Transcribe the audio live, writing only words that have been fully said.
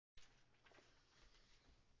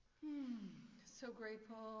So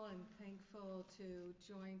grateful and thankful to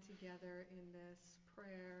join together in this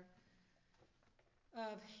prayer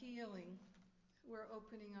of healing. We're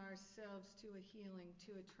opening ourselves to a healing,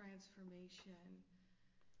 to a transformation,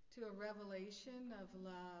 to a revelation of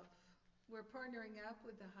love. We're partnering up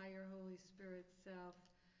with the higher Holy Spirit self.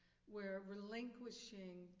 We're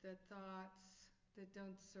relinquishing the thoughts that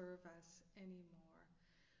don't serve us anymore.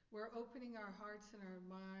 We're opening our hearts and our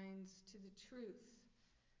minds to the truth.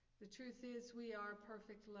 The truth is we are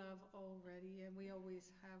perfect love already, and we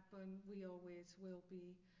always have been, we always will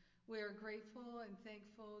be. We are grateful and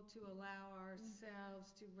thankful to allow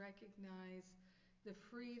ourselves to recognize the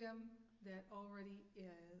freedom that already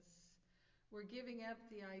is. We're giving up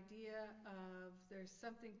the idea of there's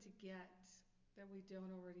something to get that we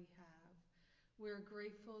don't already have. We're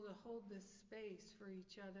grateful to hold this space for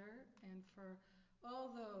each other and for all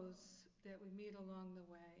those that we meet along the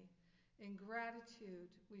way. In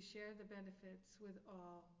gratitude, we share the benefits with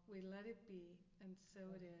all. We let it be, and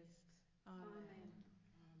so it is. Amen.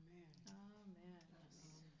 Amen. Amen.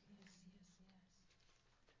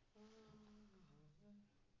 Yes, yes,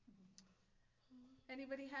 yes, yes.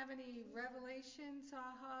 Anybody have any revelations,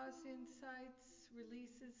 ahas, insights,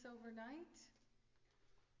 releases overnight?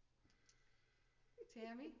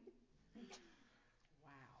 Tammy?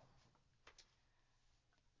 Wow.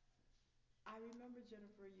 I remember,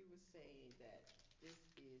 Jennifer, you were saying that this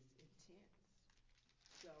is intense.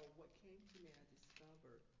 So what came to me and I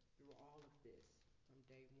discovered through all of this from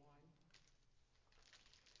day one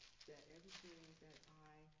that everything that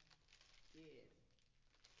I did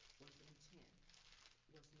was intent,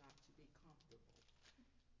 was not to be comfortable.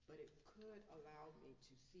 But it could allow me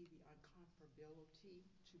to see the uncomfortability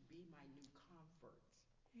to be my new comfort.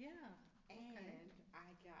 Yeah. Okay. And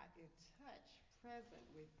I got in touch, present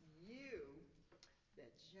with you,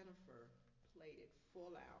 that Jennifer played it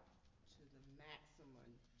full out to the maximum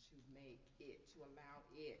to make it, to allow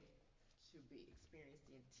it to be, experience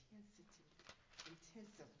the intensity,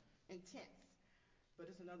 intensive, intense. But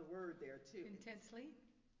it's another word there too. Intensely?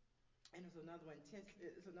 And there's another one, intense,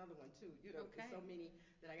 it's another one too. You know, there's Okay. so many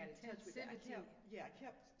that I got in touch with. That Intensivity. I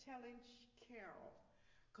kept telling Carol,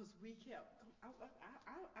 because we kept,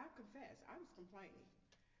 I confess, I was complaining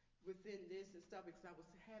within this and stuff because I was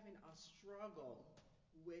having a struggle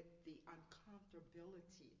with the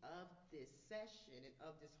uncomfortability of this session and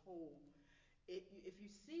of this whole. If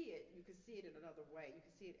you see it, you can see it in another way. You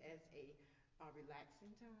can see it as a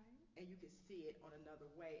relaxing time, and you can see it on another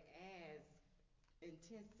way as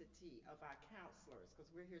intensity of our counselors, because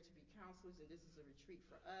we're here to be counselors and this is a retreat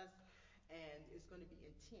for us, and it's going to be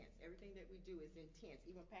intense. Everything that we do is intense.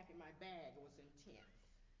 Even packing my bag was intense.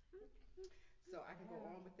 So I can go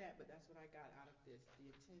on with that, but that's what I got out of this, the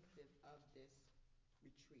intensive of this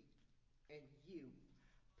retreat, and you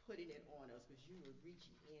putting it on us because you were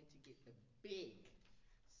reaching in to get the big.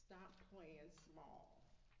 Stop playing small.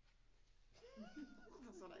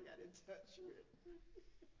 That's what I got in touch with.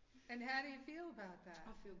 And how do you feel about I that?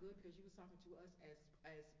 feel good because you was talking to us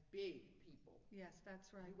as big people. Yes, that's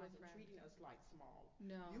right, You my wasn't friend. treating us like small.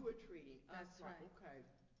 No, You were treating us that's like, right. okay,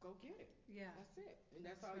 go get it. Yeah, That's it. And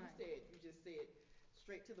that's that's all you right. said. You just said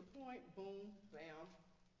straight to the point, boom, bam.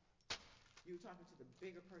 You were talking to the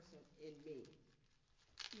bigger person in me.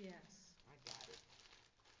 Yes. I got it.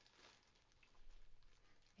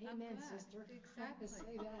 I'm Amen, glad. sister. I have to Exactly.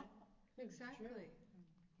 say that. It's true. Exactly.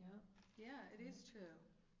 Yeah. Yeah, it is true.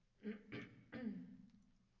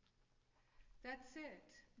 That's it.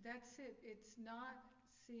 That's it. It's not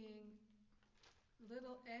seeing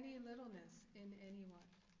any littleness in anyone.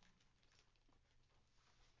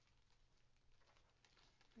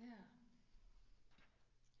 Yeah.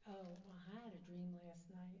 Oh, well, I had a dream last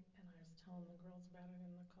night, and I was telling the girls about it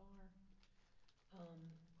in the car. Um,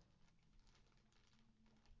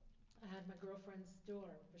 I had my girlfriend's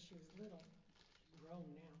daughter, but she was little. She's grown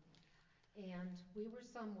now. And we were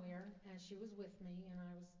somewhere, and she was with me, and I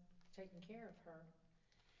was taking care of her.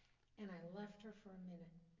 And I left her for a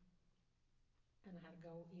minute, and I had to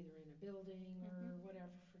go either in a building Mhm. or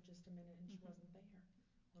whatever for just a minute, and she Mhm. wasn't there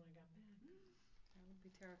when I got back. That would be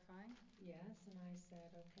terrifying. Yes, and I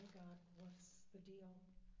said, okay, God, what's the deal?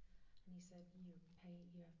 And he said, you have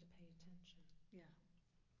to pay attention. Yeah.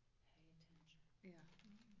 Pay attention. Yeah.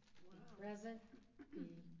 Be Wow. present,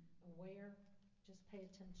 be aware, just pay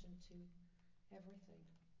attention to everything.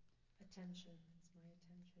 Attention, it's my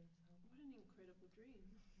attention. So What an incredible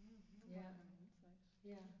dream. A lot yeah, of insight.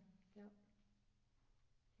 yeah, yep,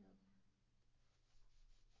 yep.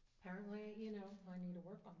 Apparently, I need to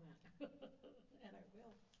work on that, and I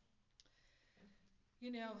will. You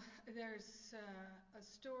know, there's a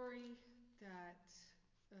story that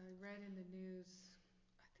I read in the news,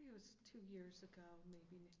 I think it was 2 years ago,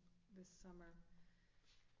 maybe this summer,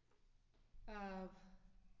 of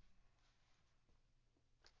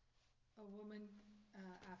a woman,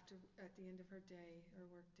 at the end of her day, her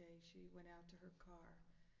work day, she went out to her car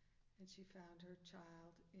and she found her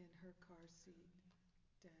child in her car seat,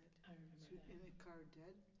 dead. I remember In that. the car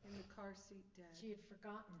dead? In the car seat, dead. She had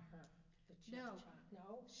forgotten her, the No. child. No?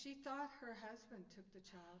 She thought her husband took the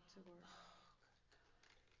child to work,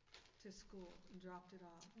 to school, and dropped it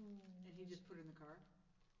off. Oh, And he just put it in the car?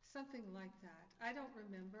 Something like that. I don't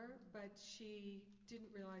remember, but she didn't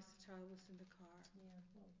realize the child was in the car. yeah,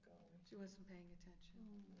 oh golly. She wasn't paying attention.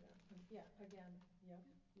 Oh my God. Yeah, again, yep,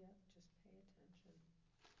 yep, just pay attention.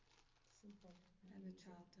 Simple. And the easy.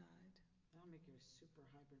 child died. That'll make you super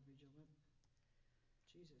hyper vigilant.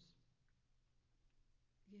 Jesus.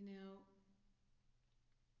 You know,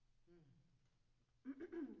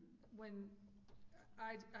 Mm. when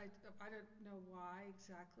I don't know why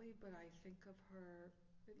exactly, but I think of her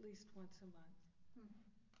at least once a month. Hmm.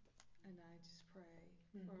 And I just pray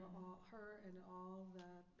for Mhm. all her and all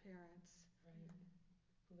the parents Right.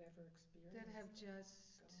 Whoever experienced that have it. just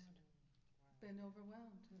God. been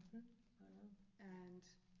overwhelmed Mhm. I know. and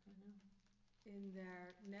I know. in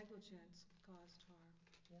their negligence caused harm,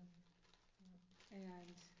 Yeah. Yeah.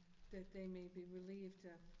 and that they may be relieved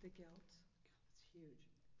of the guilt. That's huge.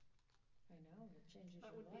 I know. It changes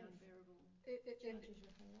That your would be life. unbearable. Changes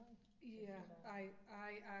your whole life. Yeah, After that.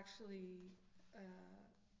 I actually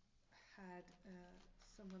had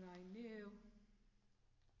someone I knew,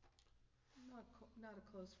 not a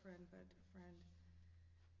close friend, but a friend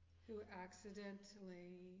who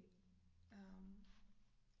accidentally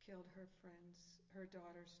killed her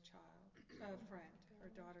daughter's her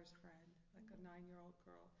God. daughter's friend, like a 9-year-old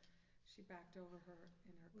girl. She backed over her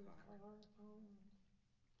in her Your car, car. Oh.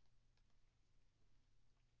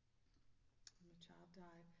 and the child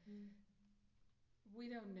died. Mm. We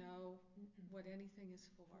don't know Mm-mm. what anything is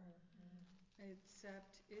for, Mm.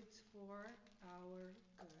 except it's for our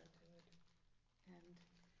good. Good. And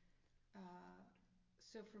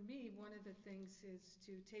so for me, one of the things is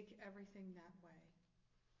to take everything that way,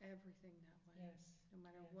 Yes. no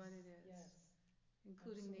matter Yes. what it is, Yes.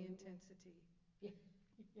 including the Absolutely. intensity. Yeah.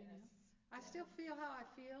 You Yes. know? I Yes. still feel how I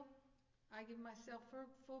feel. I give myself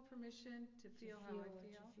full permission to feel how I what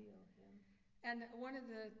feel. you feel. Yeah. And one of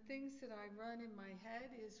the things that I run in my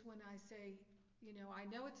head is when I say, I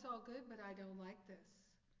know it's all good, but I don't like this.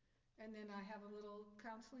 And then I have a little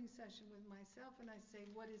counseling session with myself and I say,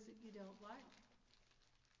 what is it you don't like?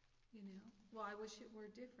 Well, I wish it were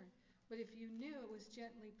different. But if you knew it was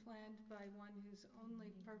gently planned by one whose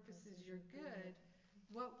only purpose is your good,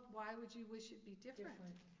 why would you wish it be different?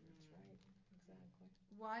 That's right. Exactly.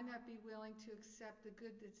 Why not be willing to accept the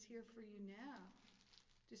good that's here for you now?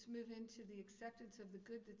 Just move into the acceptance of the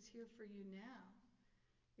good that's here for you now.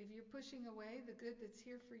 If you're pushing away the good that's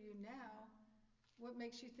here for you now, what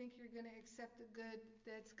makes you think you're going to accept the good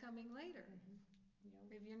that's coming later? Mm-hmm.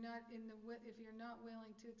 Yeah. If you're not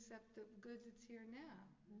willing to accept the good that's here now.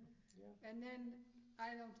 Mm-hmm. Yeah. And then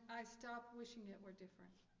I stop wishing it were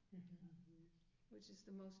different, Mm-hmm. which is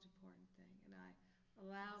the most important thing. And I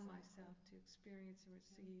allow Exactly. myself to experience and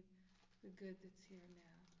receive the good that's here now.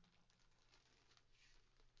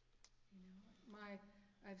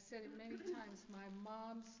 I've said it many times, my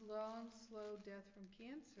mom's long, slow death from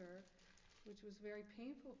cancer, which was very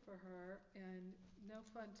painful for her and no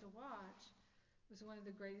fun to watch, was one of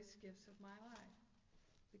the greatest gifts of my life.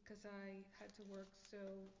 Because I had to work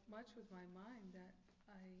so much with my mind that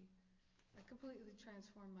I completely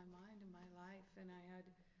transformed my mind and my life, and I had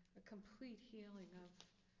a complete healing of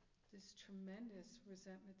this tremendous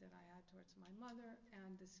resentment that I had towards my mother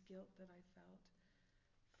and this guilt that I felt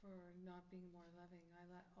for not being more loving. I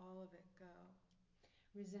let all of it go.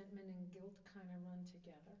 Resentment and guilt kind of run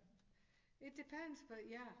together. It depends, but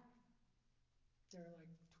yeah. They're like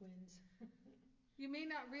twins. You may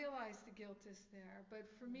not realize the guilt is there, but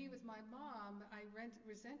for me with my mom, I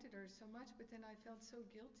resented her so much, but then I felt so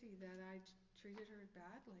guilty that I treated her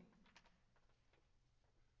badly.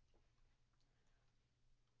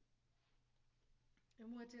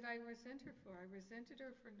 And what did I resent her for? I resented her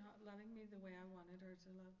for not loving me the way I wanted her to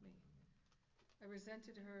love me. I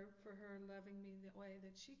resented her for her loving me the way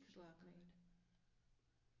that she could love me.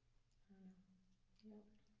 I know. Yep.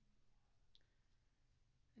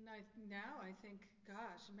 And now I think,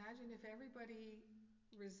 gosh, imagine if everybody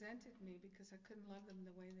resented me because I couldn't love them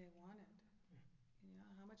the way they wanted.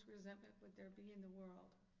 How much resentment would there be in the world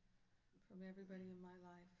from everybody in my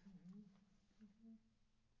life? Mm-hmm. Mm-hmm.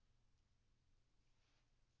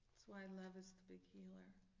 That's why love is the big healer.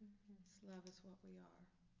 Mm-hmm. It's Love is what we are.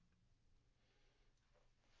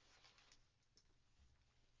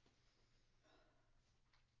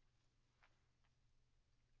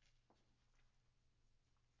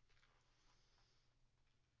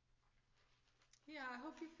 Yeah, I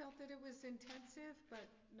hope you felt that it was intensive, but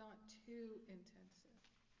not too intensive.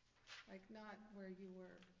 Like not where you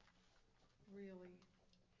were really,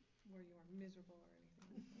 where you were miserable or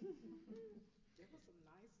anything like that. There was a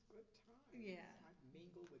nice, good time. Yeah. I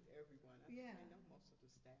mingled with everyone. Yeah. I know most of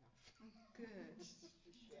the staff. Good.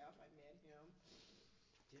 The chef, I met him.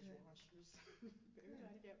 Good. Dishwashers.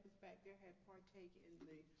 Everybody that was back there had partake in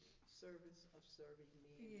the service of serving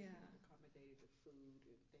me and Yeah. accommodated the food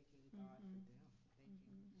and thanking God for Mhm. them,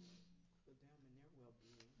 thanking Mhm. for them and their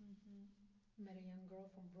well-being. Mhm. Met a young girl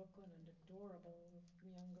from Brooklyn, an adorable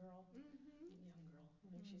young girl. Mm-hmm. Young girl. I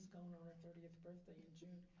mean, she's Mm. going on her 30th birthday in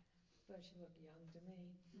June, but she looked young to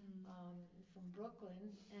me. Mm. From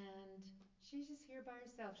Brooklyn, and she's just here by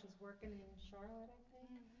herself. She's working in Charlotte, I think.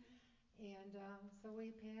 Mm-hmm. And so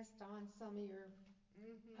we passed on some of your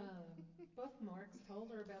Mm-hmm. uh, bookmarks, told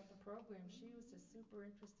her about the program. She was just super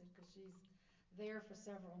interested because she's there for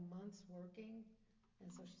several months working,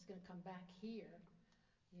 and so she's going to come back here,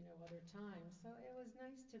 other times. So it was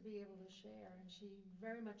nice to be able to share, and she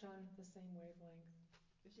very much on the same wavelength.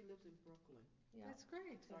 And she lives in Brooklyn. Yeah. That's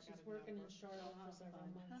great. So I So got she's a working number. in Charlotte for Oh, several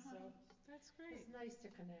fun. months, so That's it's great. nice to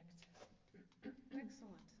connect.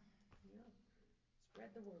 Excellent. Yeah.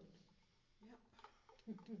 Spread the word. Yep.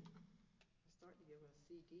 I started to give her a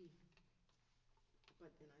CD,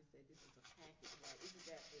 but then I said this is a package, right? Isn't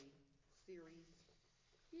that a series?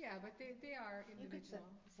 Yeah, but they are You could individual.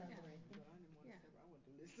 Yeah. separate them. But I didn't want to Yeah. separate. I wanted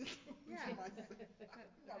to listen to them Yeah. to myself. I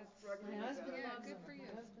was That's struggling My with husband that. yeah, loves good them. for My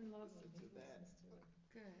you. husband loves them. Listen He to that. listens to them.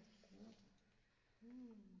 Good. Yep.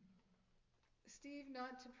 Steve,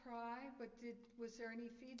 not to pry, but was there any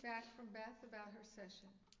feedback from Beth about her session?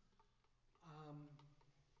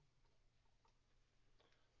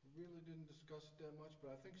 We really didn't discuss it that much,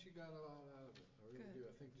 but I think she got a lot out of it. I really Good. do.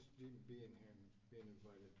 I think just even being here and being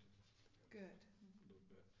invited to Good. a little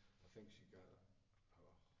bit, I think she got a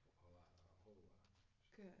lot, a whole lot.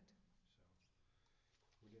 Good.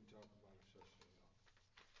 So we didn't talk about her session at all.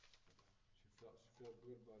 She felt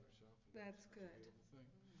good about herself, and That's that's a good. beautiful thing.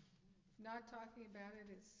 Not talking about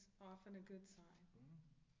it is often a good sign. Mm-hmm.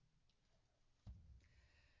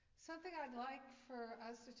 Something I'd like for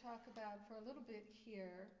us to talk about for a little bit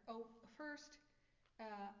here. Oh, first,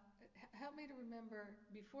 help me to remember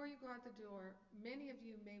before you go out the door, many of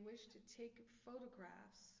you may wish to take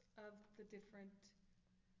photographs of the different,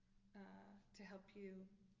 to help you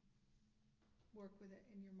work with it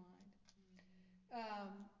in your mind.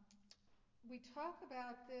 We talk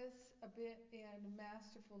about this a bit in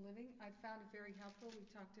Masterful Living. I found it very helpful. We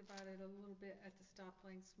talked about it a little bit at the Stop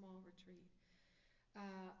Playing Small retreat.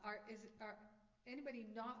 Are anybody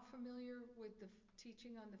not familiar with the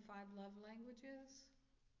teaching on the 5 love languages?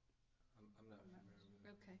 I'm not familiar with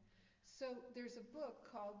it. Okay. So there's a book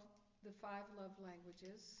called The 5 Love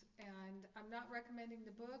Languages, and I'm not recommending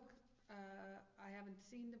the book. I haven't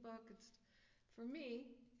seen the book. For me,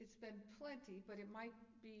 it's been plenty, but it might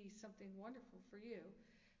be something wonderful for you.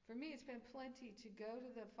 For me, it's been plenty to go to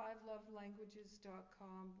the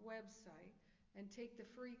 5lovelanguages.com website and take the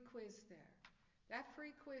free quiz there. That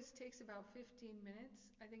free quiz takes about 15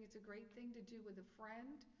 minutes. I think it's a great thing to do with a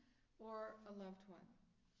friend or a loved one.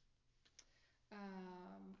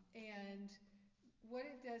 And what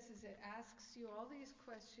it does is it asks you all these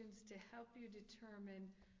questions to help you determine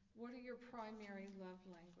what are your primary love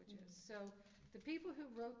languages. So the people who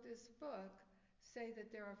wrote this book say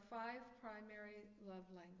that there are 5 primary love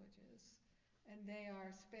languages, and they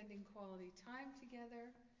are spending quality time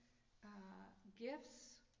together,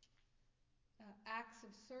 gifts, acts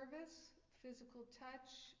of service, physical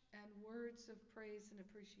touch, and words of praise and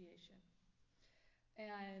appreciation.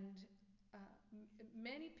 And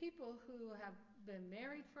many people who have been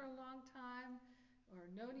married for a long time or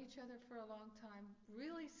known each other for a long time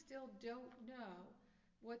really still don't know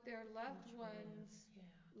what their loved ones'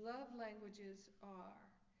 love languages are.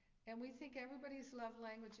 And we think everybody's love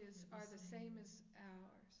languages are the same as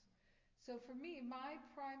ours. So for me, my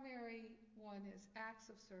primary one is acts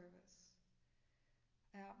of service.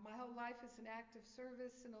 My whole life is an act of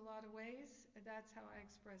service in a lot of ways, and that's how I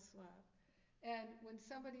express love. And when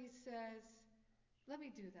somebody says, let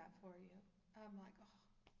me do that for you, I'm like, oh,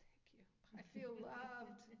 thank you. I feel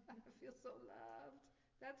loved. I feel so loved.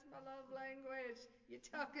 That's my love language. You're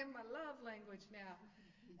talking my love language now.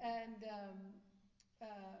 And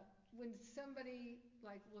when somebody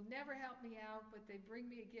like will never help me out, but they bring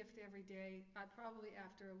me a gift every day, I'd probably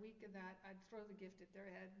after a week of that, I'd throw the gift at their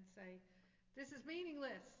head and say, "This is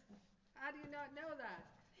meaningless. How do you not know that?"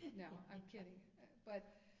 No, I'm kidding. But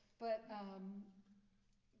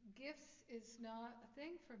gifts is not a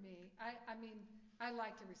thing for me. I mean, I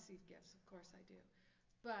like to receive gifts, of course I do.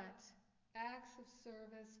 But acts of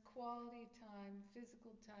service, quality time,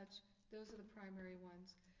 physical touch, those are the primary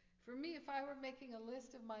ones. For me, if I were making a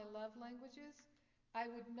list of my love languages, I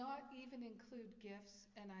would not even include gifts,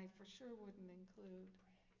 and I for sure wouldn't include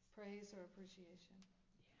praise or appreciation.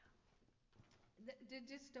 They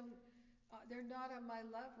just don't, they're not on my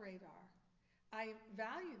love radar. I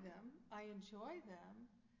value them, I enjoy them,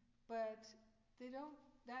 but they don't,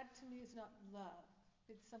 that to me is not love.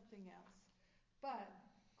 It's something else. But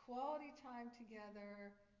quality time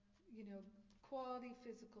together, you know, quality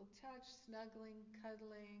physical touch, snuggling,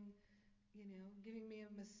 cuddling, you know, giving me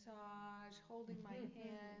a massage, holding my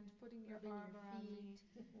hand, putting your Rubbing arm your around me.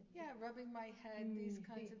 feet. Yeah, rubbing my head, these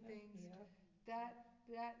kinds of things. Yep.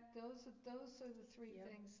 Those are the three Yep,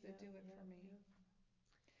 things that yep, do it for yep, me. yep.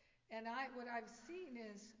 And what I've seen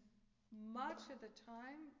is much of the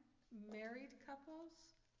time, married couples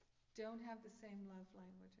don't have the same love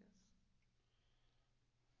languages.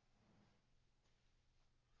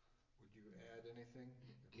 Would you add anything?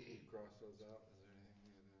 If you cross those out, is there anything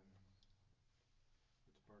that would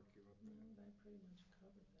spark you up No, there? that pretty much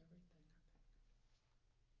covers everything, I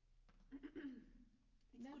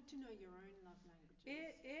It's No. good to know your own love languages.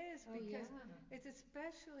 It is think. Oh, because yeah. it's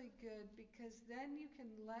especially good because then you can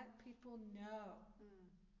let people know. Mm.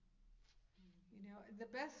 You know,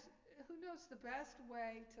 who knows the best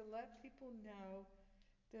way to let people know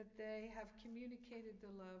that they have communicated the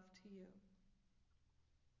love to you?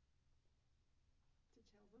 To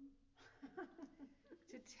tell them.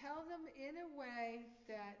 To tell them in a way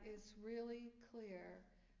that is really clear.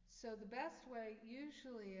 So the best way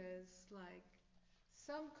usually is like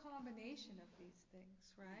some combination of these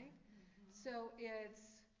things, right? So it's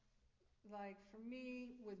like for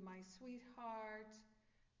me, with my sweetheart,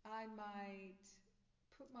 I might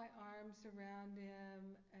put my arms around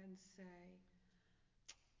him and say,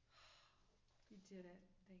 "You did it.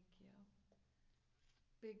 Thank you.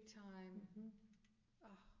 Big time. Mm-hmm.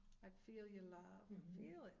 Oh, I feel your love. I Mhm.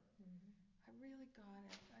 feel it. Mm-hmm. I really got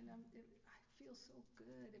it. And I feel so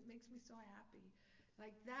good. It makes me so happy."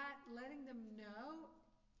 Like that, letting them know,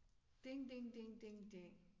 ding, ding, ding, ding,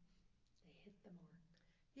 ding. They hit the mark.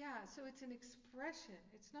 Yeah, so it's an expression.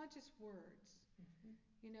 It's not just words. Mm-hmm.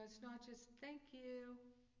 You know, it's not just thank you.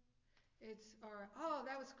 Or, oh,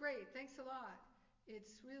 that was great. Thanks a lot.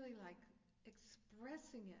 It's really like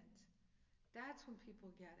expressing it. That's when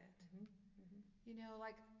people get it. Mm-hmm. Mm-hmm. You know,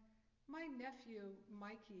 like my nephew,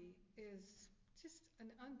 Mikey, is just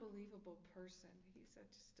an unbelievable person. He's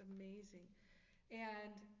just amazing.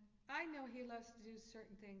 And I know he loves to do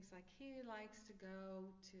certain things, like he likes to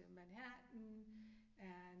go to Manhattan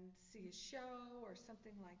and see a show or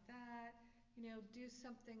something like that. You know, do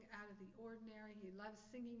something out of the ordinary. He loves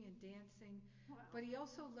singing and dancing, Wow. but he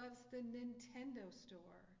also loves the Nintendo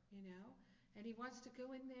store, you know? And he wants to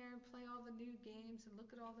go in there and play all the new games and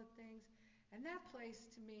look at all the things. And that place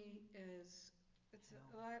to me is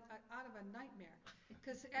out of a nightmare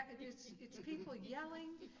because it's people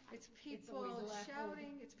yelling, it's It's always people loud.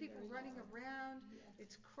 shouting, it's people Very running loud. around, Yes.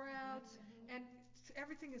 it's crowds, and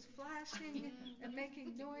everything is flashing and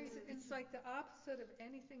making noise. It's like the opposite of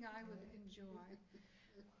anything I would enjoy.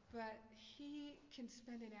 But he can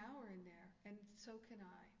spend an hour in there, and so can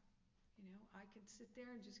I. You know, I can sit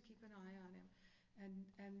there and just keep an eye on him,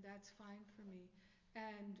 and that's fine for me,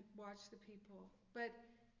 and watch the people. But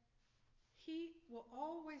he will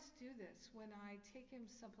always do this when I take him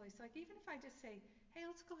someplace. Like even if I just say, "Hey,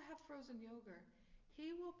 let's go have frozen yogurt,"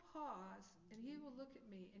 he will pause and he will look at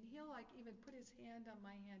me and he'll like even put his hand on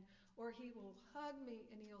my hand, or he will hug me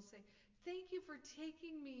and he'll say, "Thank you for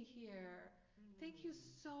taking me here. Thank you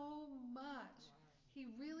so much." He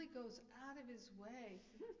really goes out of his way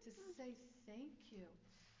to say thank you.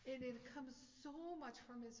 And it comes so much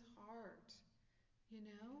from his heart, you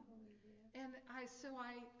know? Oh, yeah. And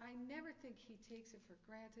I never think he takes it for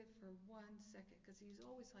granted for 1 second because he's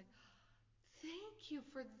always like, "Thank you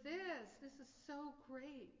for this. This is so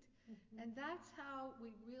great." Mm-hmm. And that's how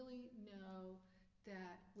we really know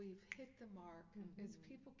that we've hit the mark. Mhm. Is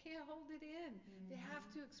people can't hold it in. They have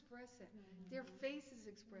to express it. Their Mhm. face is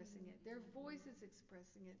expressing it. Their voice is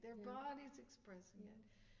expressing it. Their Yeah. body's expressing Yeah. it.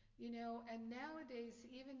 You know, and nowadays,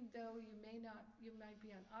 even though you might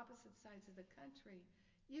be on opposite sides of the country,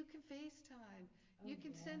 you can FaceTime. Oh, You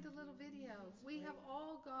can yeah. send a little video. That's We have great.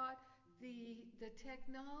 all got the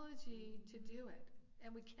technology to do it,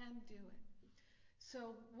 and we can do it.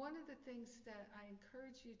 So one of the things that I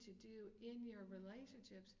encourage you to do in your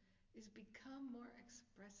relationships is become more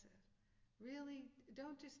expressive. Really,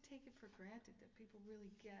 don't just take it for granted that people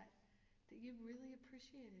really get that you really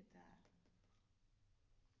appreciated that.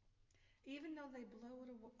 Even though they blow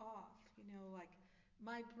it off, like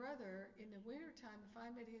my brother in the wintertime, if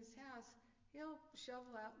I'm at his house, he'll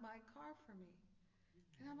shovel out my car for me.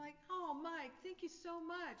 And I'm like, oh, Mike, thank you so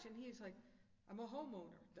much. And he's like, I'm a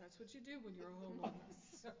homeowner. That's what you do when you're a homeowner.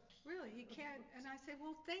 Really, he can't. And I say,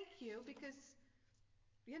 well, thank you because,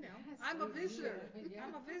 I'm a Save you. visitor. Yeah.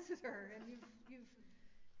 I'm a visitor. And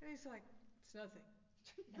and he's like, it's nothing.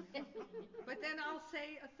 But then I'll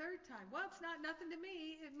say a third time, well, it's not nothing to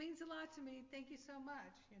me. It means a lot to me. Thank you so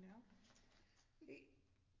much.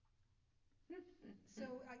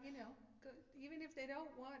 So, even if they don't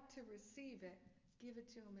want to receive it, give it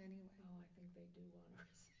to them anyway. Oh, I think they do want to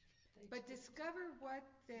receive it. But discover what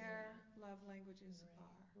their love languages Right,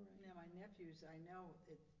 are. right. Now, my nephews, I know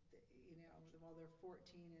well, they're 14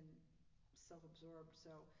 and self-absorbed,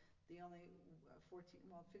 so the only 14,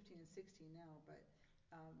 well, 15 and 16 now, but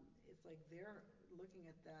it's like they're looking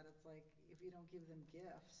at that. It's like if you don't give them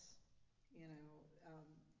gifts, you know,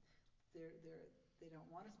 they don't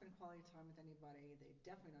want to spend quality time with anybody. They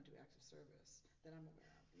definitely don't do acts of service that I'm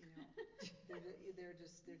aware of. They're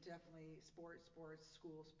definitely school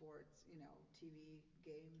sports, TV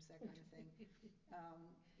games, that kind of thing.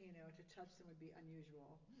 To touch them would be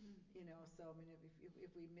unusual. So I mean,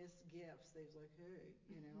 if we miss gifts, they're like, hey,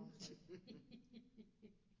 it's like,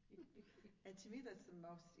 and to me that's the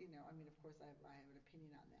most, I mean, of course I have an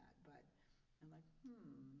opinion on that, but I'm like,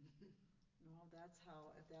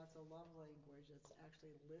 well, if that's a love language that's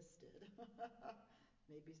actually listed,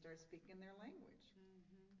 maybe start speaking their language.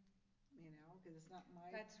 Because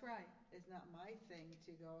That's right. it's not my thing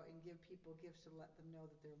to go and give people gifts to let them know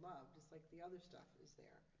that they're loved. It's like the other stuff is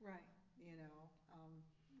there. Right. Yeah.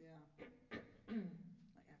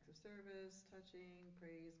 Like acts of service, touching,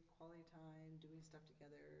 praise, quality time, doing stuff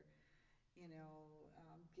together.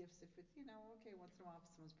 Gifts if it's, okay, once in a while for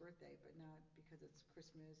someone's birthday, but not because it's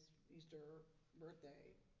Christmas, Easter,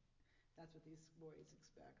 birthday. That's what these boys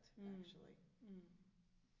expect, actually. Mm.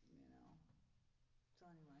 So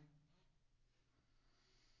anyway.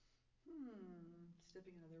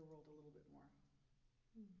 Stepping into their world a little bit more.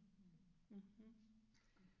 Mm-hmm.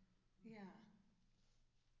 Yeah.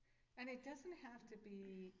 And it doesn't have to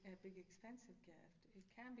be a big expensive gift. It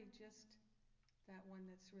can be just that one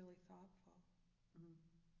that's really thoughtful. Mm-hmm.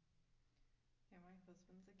 Yeah, my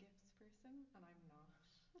husband's a gifts person, and I'm not.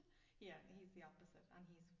 Yeah, he's the opposite, and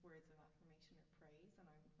he's words of affirmation or praise, and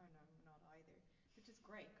I'm not either, which is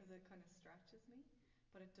great because it kind of stretches me.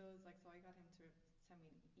 But it does, like, so I got him to send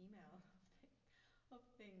me an email of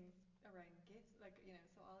things around gifts, like,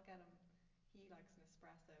 so I'll get him. He likes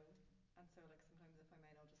Nespresso, and so like sometimes if I'm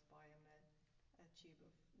out, I'll just buy him a tube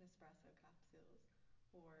of Nespresso capsules.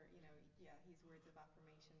 Or, yeah, he's words of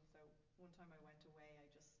affirmation. So one time I went away, I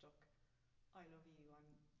just stuck I love you on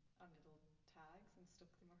little tags and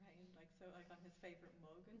stuck them around, like, so, like, on his favorite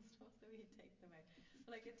mug and stuff, so he'd take them out.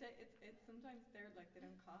 But like it's sometimes they're like they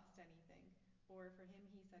don't cost anything. Or for him,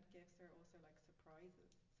 he said gifts are also like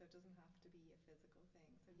surprises, so it doesn't have to be a physical thing.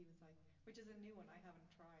 So he was like, which is a new one I haven't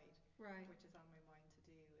tried, Right. which is on my mind to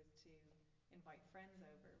do, is to invite friends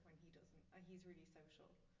over when he doesn't. He's really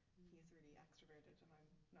social. He's really extroverted, and I'm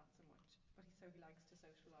not so much. But he likes to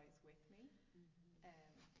socialize with me.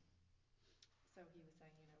 So he was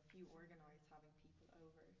saying, if you organise having people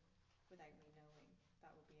over without me knowing,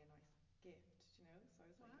 that would be a nice gift. So I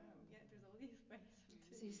was like, oh, yeah, there's all these ways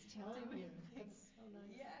of So he's telling doing you. things. That's so nice.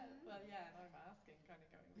 Yeah, well, yeah, and I'm asking, kind of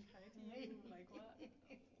going, like, how do you, like,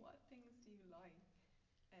 what things do you like?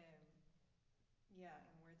 Um, yeah,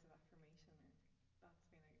 and words of affirmation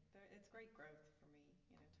it's great growth for me,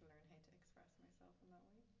 to learn how to express myself in that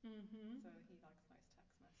way. Mm-hmm. So he likes nice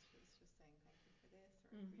text messages, just saying thank you for this,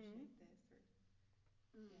 or I Mm-hmm. appreciate this,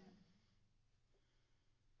 or yeah.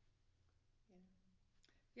 Yeah.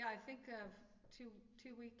 Yeah, I think of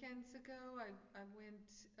two weekends ago, I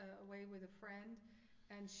went away with a friend,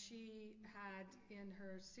 and she had in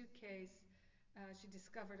her suitcase, she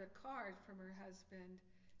discovered a card from her husband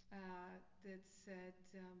that said,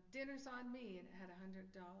 "Dinner's on me," and it had $100,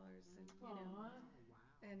 and Aw, wow.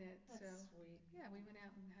 in it. that's So sweet. yeah, we went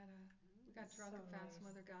out and we got That's drunk so and found some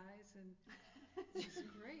nice. other guys, and it was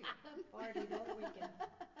great. Partied all weekend.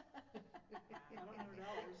 $100.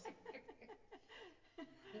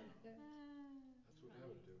 That's what I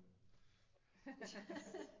would do.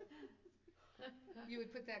 You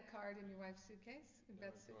would put that card in your wife's suitcase, in No,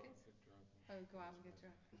 Beth's go out suitcase? and get drunk. Oh, go out and get Yes,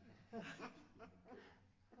 drunk.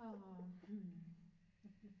 Oh,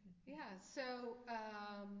 Yeah, so,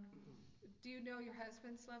 do you know your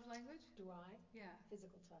husband's love language? Do I? Yeah,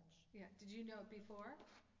 Physical touch. yeah. Did you know it before?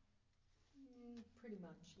 Pretty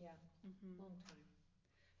much, yeah. Mm-hmm. Long time.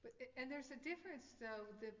 But, and there's a difference,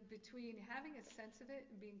 though, between having a sense of it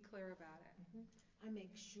and being clear about it. I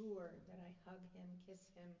make sure that I hug him, kiss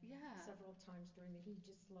him Yeah. several times during the, he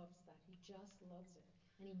just loves that. He just loves it.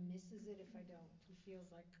 And he misses it if I don't. He feels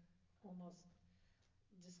like almost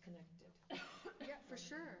disconnected. Yeah, for from me.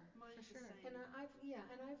 sure, for Mine's the sure. same.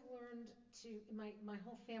 And I've learned to, my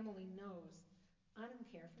whole family knows, I don't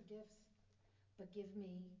care for gifts, but give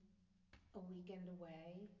me a weekend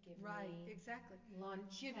away, give Right, me exactly.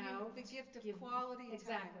 lunch Give out. you the gift of give- quality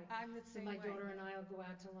Exactly. time. I'm the So same my way. daughter and I will go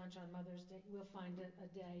out to lunch on Mother's Day. We'll find a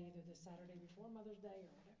day, either the Saturday before Mother's Day or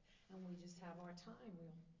whatever, and we just have our time.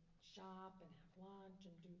 We'll shop and have lunch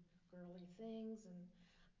and do girly things, and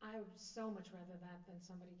I would so much rather that than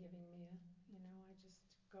somebody giving me I just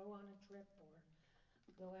go on a trip or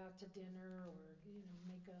go out to dinner or,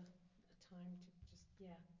 make a time to just,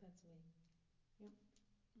 yeah, that's me. Yep.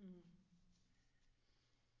 Mm.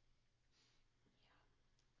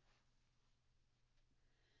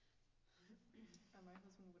 And my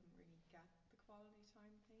husband wouldn't really get the quality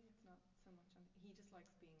time thing. It's not so much on. He just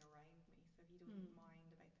likes being around me, so he doesn't Mm.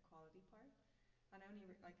 mind about the quality part. And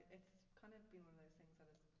only like it's kind of been one of those things that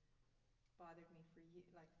has bothered me for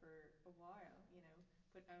like for a while,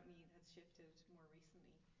 but only has shifted more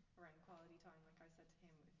recently around quality time. Like I said to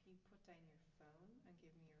him, if you put down your phone and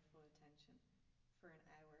give me your full attention for an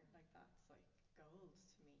hour, like that's like gold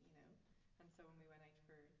to me. And so when we went out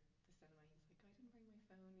for the cinema, he was like, I didn't bring my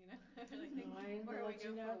phone. Like, No, I didn't or we let go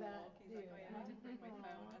you for know a that, walk, he's do like, you? oh yeah, I didn't bring my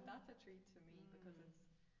phone, Aw. and that's a treat to me because Mm. it's,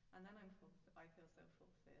 and then I feel so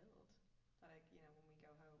fulfilled that when we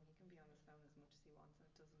go home, he can be on his phone as much as he wants, and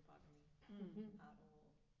it doesn't bother me Mm. at all.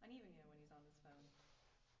 And even when he's on his phone,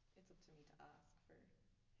 it's up to me to ask for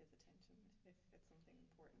his attention if it's something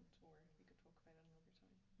important, or we could talk about it another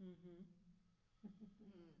time. Mm-hmm.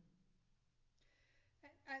 Mm.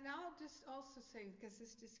 And I'll just also say, because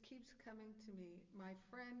this just keeps coming to me, my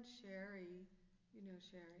friend Sherry, you know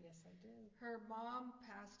Sherry, Yes, I do. her mom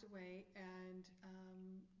passed away, and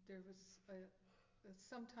there was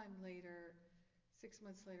sometime later, 6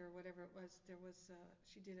 months later, or whatever it was, she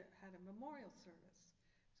had a memorial service.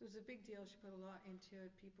 So it was a big deal. She put a lot into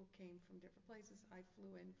it. People came from different places. I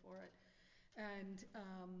flew in for it, and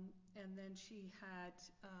then she had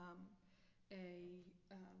a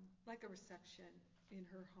like a reception in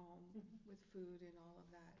her home with food and all of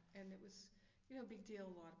that. And it was, a big deal.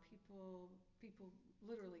 A lot of people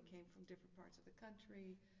literally came from different parts of the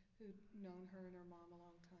country who'd known her and her mom a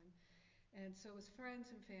long time. And so it was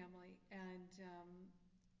friends and family. And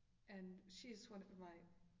she's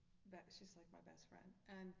she's like my best friend.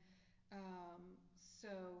 And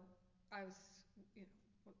so I was,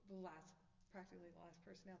 practically the last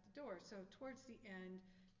person out the door. So towards the end,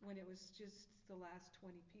 when it was just the last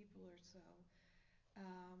 20 people or so,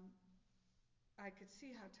 I could see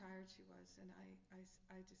how tired she was, and I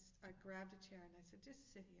grabbed a chair and I said, just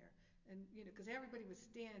sit here, and because everybody was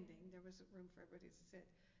standing, there wasn't room for everybody to sit,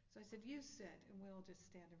 so I said, you sit, and we'll just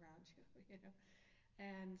stand around you,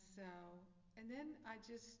 and then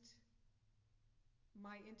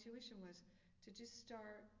my intuition was to just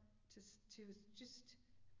start to just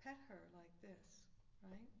pet her like this,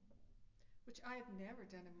 right? Which I had never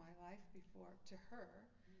done in my life before to her.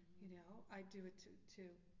 I do it to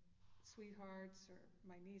sweethearts or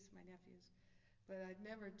my niece, my nephews, but I'd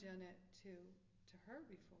never done it to her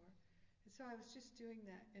before. And so I was just doing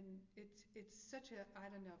that, and it's such a, I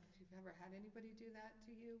don't know if you've ever had anybody do that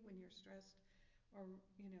to you when you're stressed, or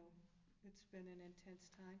it's been an intense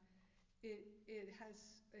time. It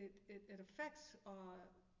affects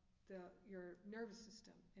your nervous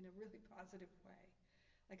system in a really positive way.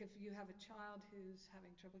 Like if you have a child who's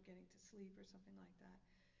having trouble getting to sleep or something like that,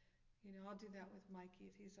 I'll do that with Mikey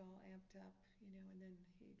if he's all amped up, and then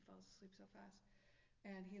he falls asleep so fast.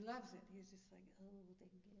 And he loves it. He's just like, oh,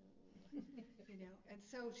 thank you. And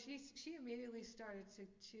so she immediately started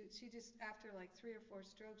she just, after like 3 or 4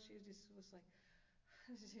 strokes, she just was like,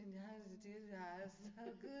 she knows to do that. It's so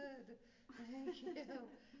good. Thank you.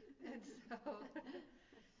 And so,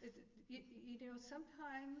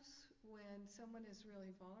 sometimes when someone is really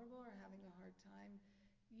vulnerable or having a hard time,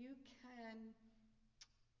 you can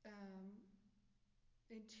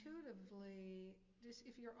intuitively, just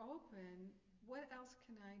if you're open, what else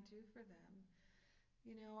can I do for them?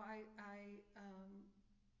 I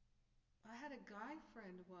I had a guy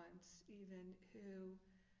friend once even who,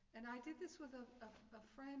 and I did this with a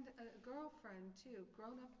friend, a girlfriend too,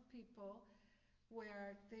 grown up people,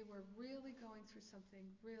 where they were really going through something,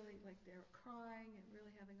 really like they were crying and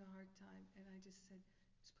really having a hard time. And I just said,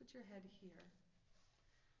 just put your head here.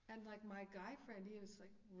 And like my guy friend, he was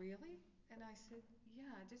like, really? And I said,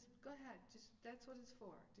 yeah, just go ahead. Just, that's what it's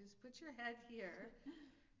for. Just put your head here.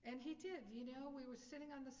 And he did, we were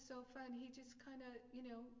sitting on the sofa and he just kind of,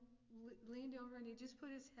 leaned over and he just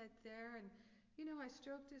put his head there. And, I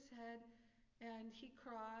stroked his head and he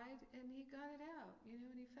cried and he got it out, and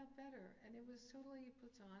he felt better. And it was totally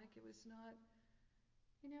platonic. It was not,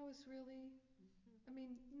 it was really, Mhm. I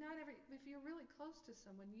mean, not every, if you're really close to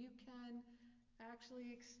someone, you can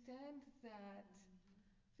actually extend that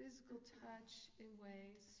physical touch in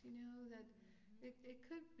ways, that it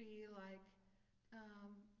could be like,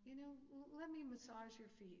 let me massage your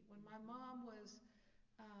feet. When my mom was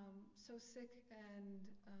so sick and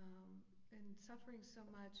suffering so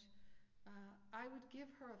much, I would give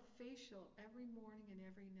her a facial every morning and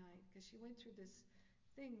every night because she went through this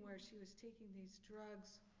thing where she was taking these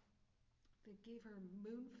drugs that gave her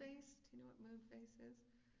moon face. Do you know what moon face is?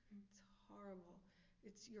 It's horrible.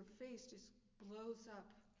 It's your face just blows up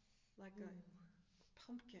like a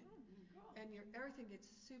pumpkin, Oh my God. and your everything gets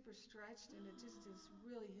super stretched, and it just is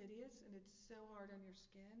really hideous, and it's so hard on your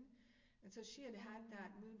skin. And so she had had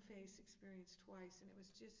that moon face experience twice, and it was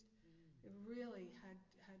just, it really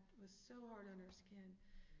was so hard on her skin.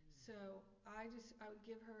 So I would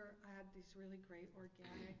give her, I had these really great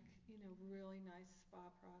organic, really nice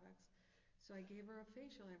spa products. So I gave her a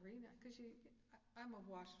facial every night because I'm a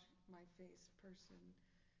wash my face person,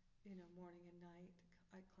 morning and night.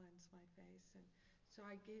 I cleanse my face, and so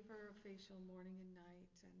I gave her a facial morning and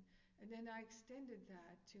night, and then I extended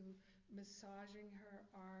that to massaging her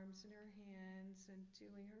arms and her hands and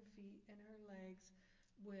doing her feet and her legs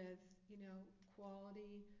with,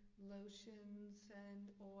 quality lotions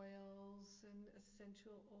and oils and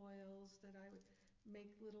essential oils that I would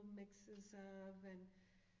make little mixes of. And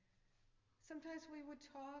sometimes we would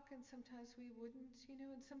talk and sometimes we wouldn't,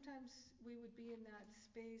 and sometimes we would be in that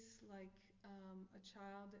space like a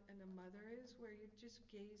child and a mother is, where you're just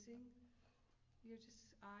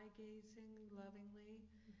eye gazing lovingly,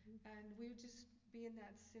 and we would just be in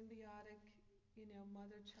that symbiotic,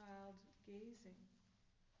 mother child gazing.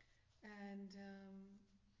 And,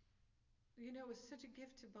 it was such a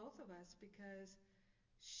gift to both of us because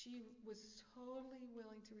she was totally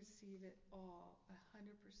willing to receive it all, 100%.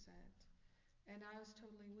 And I was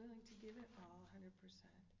totally willing to give it all, 100%.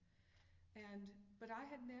 But I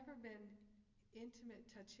had never been intimate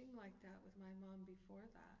touching like that with my mom before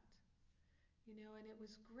that. And it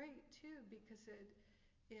was great too because it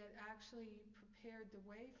actually prepared the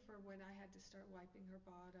way for when I had to start wiping her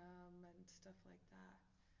bottom and stuff like that.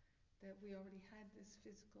 That we already had this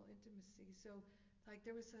physical intimacy. So like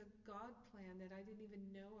there was a God plan that I didn't even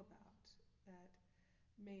know about that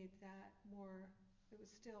made that more. It was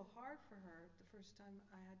still hard for her the first time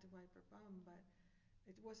I had to wipe her bum, but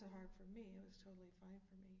it wasn't hard for me. It was totally fine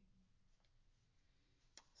for me.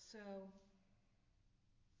 So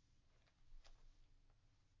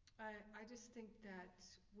I just think that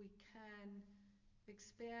we can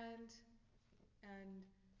expand and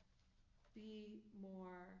be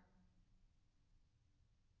more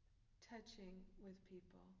touching with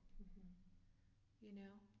people, you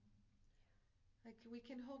know? Like we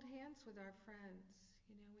can hold hands with our friends,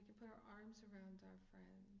 we can put our arms around our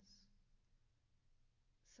friends.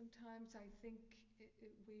 Sometimes I think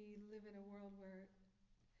we live in a world where,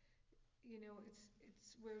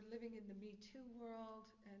 we're living in the Me Too world,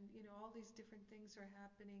 and all these different things are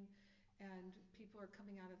happening, and people are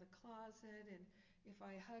coming out of the closet. And if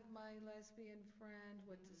I hug my lesbian friend,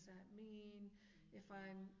 what does that mean? If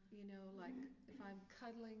I'm, like if I'm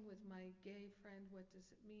cuddling with my gay friend, what does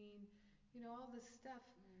it mean? All this stuff.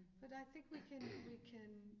 But I think we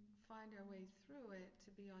can find our way through it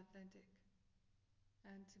to be authentic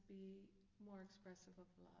and to be more expressive of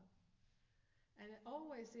love. And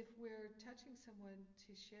always, if we're touching someone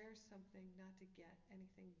to share something, not to get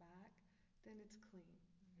anything back, then it's clean.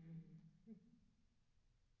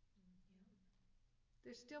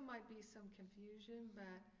 There still might be some confusion,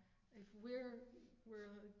 but if we're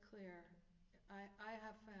really clear, I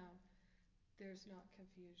have found there's not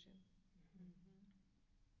confusion.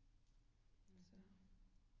 So,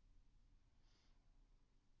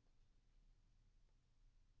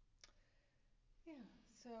 yeah.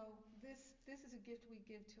 So this is a gift we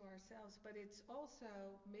give to ourselves, but it's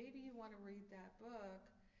also maybe you want to read that book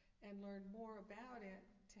and learn more about it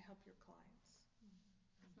to help your clients.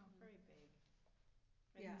 It's not very big.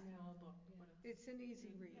 It's Yeah. a small No, book, yeah. but It's an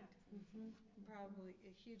easy read. yeah, it's an easy Mhm. one. Yeah. Probably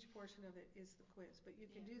a huge portion of it is the quiz, but you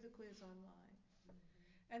can Yeah. do the quiz online.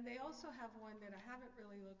 Mhm. And they also have one that I haven't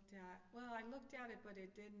really looked at. Well, I looked at it, but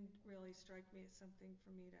it didn't really strike me as something for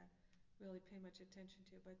me to really pay much attention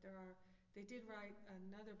to. But they did write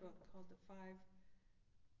another book called The Five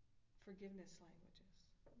Forgiveness Languages.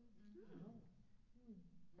 Mm. Oh. Hmm.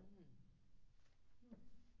 Mm.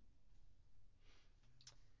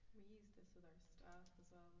 We used this with our staff as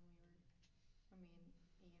well when me and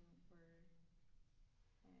Ian were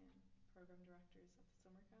program directors at the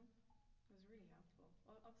summer camp. It was really helpful.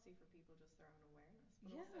 Obviously for people just their own awareness,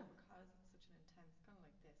 but Yeah. also because it's such an intense, kind of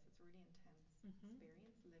like this, it's a really intense Mhm.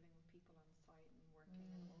 experience living with people on site and working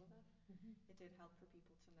and Mm. all of that. Mhm. It did help for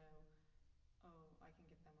people to know, oh, I can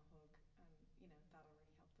give them a hug, and that'll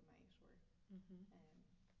really help them out, Mhm. um,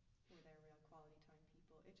 or they're real quality time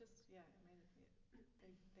people. It just, yeah, it made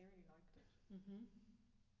they really liked it. Mhm.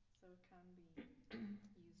 So it can be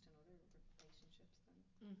used in other relationships then.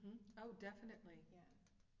 Mhm. Oh, definitely. Yeah.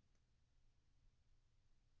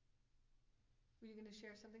 Were you going to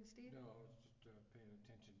share something, Steve? No, I was just paying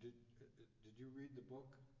attention. Did you read the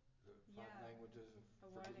book, The Five Yeah. Languages of A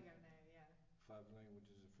while ago now, yeah. Five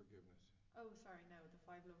Languages of Forgiveness? Oh, sorry, no, the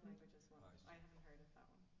Five Love Languages one. I see. I haven't heard of that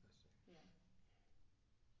one. I see. Yeah.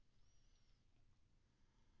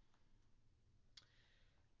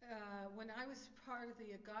 When I was part of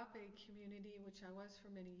the Agape community, which I was for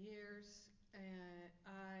many years,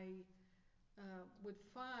 I would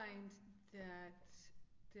find that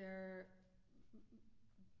there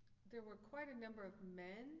there were quite a number of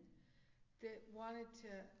men that wanted to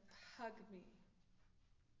hug me,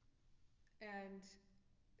 and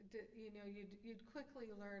you'd quickly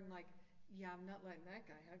learn like, yeah, I'm not letting that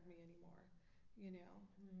guy hug me anymore, you know.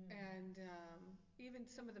 Mm. And even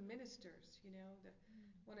some of the ministers, that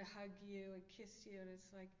want to hug you and kiss you, and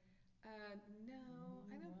it's like, no,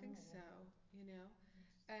 I don't think No. so, you know.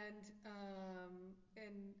 And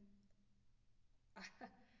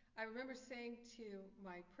I remember saying to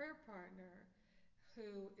my prayer partner,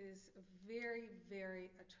 who is a very, very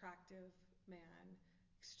attractive man,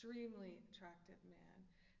 extremely attractive man,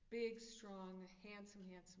 big, strong, handsome,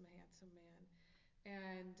 handsome, handsome man.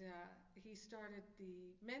 And he started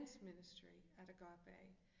the men's ministry at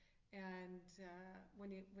Agape. And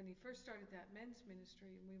when he first started that men's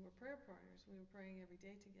ministry, and we were prayer partners, we were praying every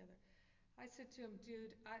day together. I said to him,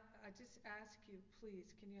 dude, I just ask you,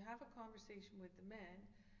 please, can you have a conversation with the men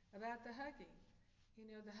about the hugging?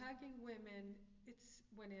 The hugging women, it's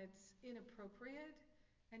when it's inappropriate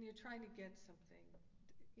and you're trying to get something.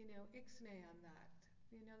 Ixnay on that.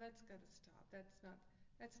 That's got to stop.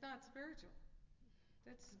 That's not spiritual.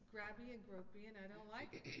 That's grabby and gropey, and I don't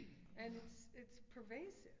like it. And it's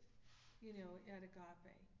pervasive, at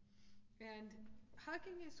Agape. And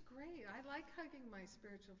hugging is great. I like hugging my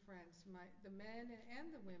spiritual friends, the men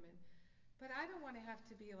and the women. But I don't want to have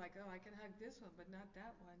to be like, oh, I can hug this one, but not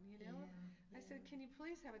that one. Yeah. I said, can you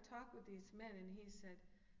please have a talk with these men? And he said,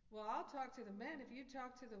 well, I'll talk to the men if you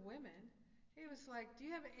talk to the women. He was like, do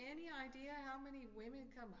you have any idea how many women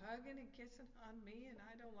come hugging and kissing on me and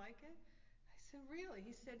I don't like it? I said, really?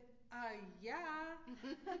 He said, yeah,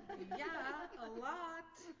 yeah, a lot.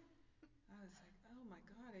 I was like, oh my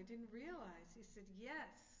God, I didn't realize. He said, yes,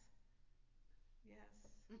 yes.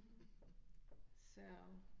 So,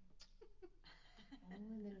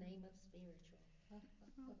 All in the name of spiritual. Well,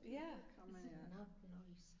 people yeah. are coming It's in. not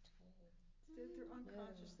nice at all. They're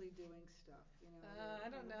unconsciously doing stuff, I They're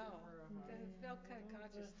don't looking know. for a hug. It Yeah, felt I kind of don't,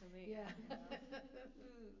 conscious to me. yeah.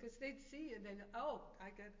 Because they'd see you and then, oh, I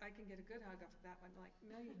can get a good hug off of that one. Like,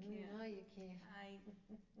 no, you can't. No, you can't.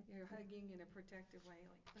 You're hugging in a protective way,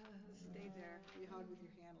 like, stay there. You hug with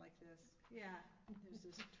your hand like this. Yeah, There's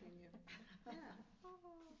this between you. yeah,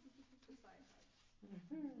 Oh, the side hug.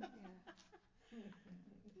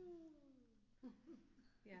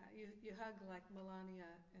 yeah, yeah. You hug like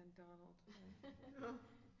Melania and Donald. Right?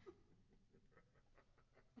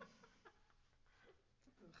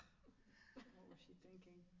 Ugh, what was she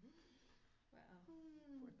thinking? Well,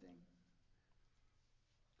 Poor thing.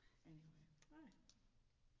 Anyway.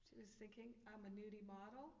 she was thinking, I'm a nudie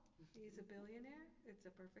model. He's a billionaire. It's a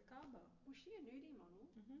perfect combo. Was she a nudie model?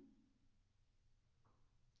 Hmm.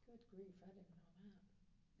 Good grief, I didn't know that.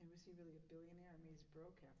 And was he really a billionaire? I mean, he's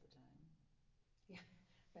broke half the time. Yeah,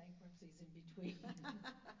 bankruptcy's in between.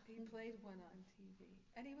 He played one on TV,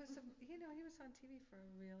 and he was on TV for a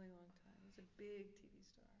really long time. He was a big TV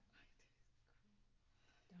star.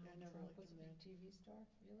 Yeah, I Donald never Trump liked was a him big then. TV star,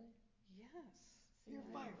 really? Yes. See, You're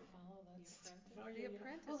I fired. don't follow that The stuff. Apprentice? Oh, The yeah,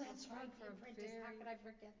 Apprentice oh, was that's on right, for The a Apprentice. How very could I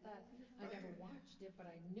forget that? You're I never fired. watched it, but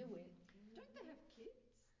I knew it. Don't they have kids?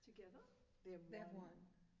 They have They have one.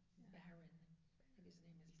 one. Baron. I think his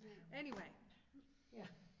name is His name- Baron. Anyway, Yeah.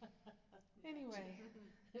 anyway,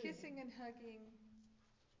 kissing and hugging,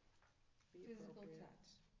 Be physical appropriate.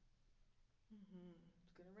 touch. Mhm.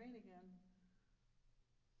 It's gonna rain again.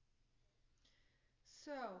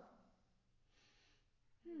 So,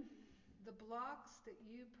 the blocks that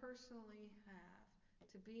you personally have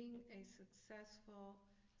to being a successful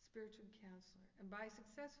spiritual counselor, and by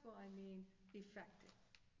successful I mean effective.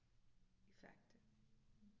 Effective.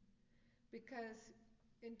 Because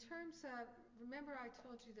in terms of, remember I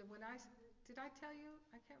told you that did I tell you?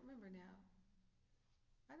 I can't remember now.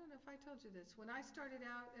 I don't know if I told you this. When I started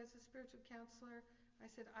out as a spiritual counselor, I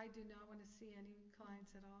said I do not want to see any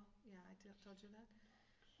clients at all. Yeah, I told you that.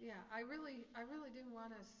 Yeah, I really didn't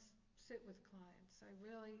want to sit with clients. I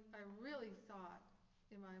really thought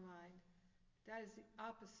in my mind that is the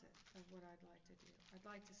opposite of what I'd like to do. I'd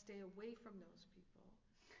like to stay away from those people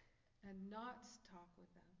and not talk with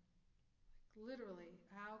them. Like literally,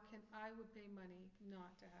 how can I would pay money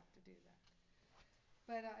not to have to do that?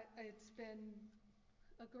 But it's been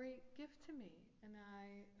a great gift to me, and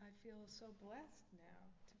I feel so blessed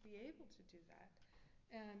now to be able to do that.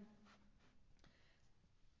 And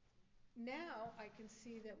now I can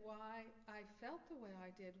see that why I felt the way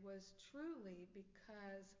I did was truly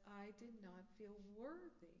because I did not feel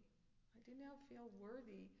worthy. I did not feel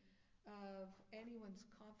worthy of anyone's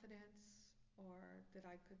confidence or that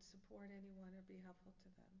I could support anyone or be helpful to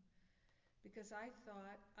them. Because I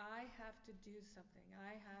thought I have to do something.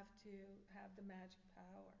 I have to have the magic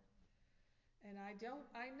power. And I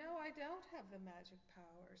know I don't have the magic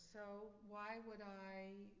power. So why would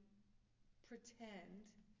I pretend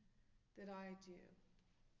that I do?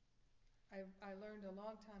 I learned a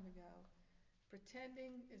long time ago,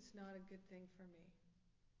 pretending is not a good thing for me.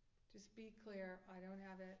 Just be clear, I don't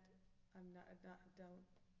have it.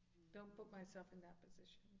 Don't put myself in that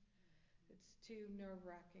position. It's too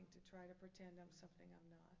nerve-wracking to try to pretend I'm something I'm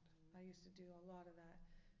not. I used to do a lot of that,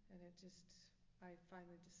 and I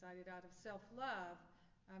finally decided out of self-love,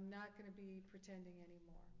 I'm not going to be pretending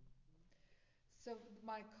anymore. So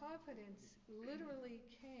my confidence literally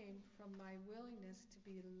came from my willingness to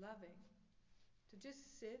be loving, to just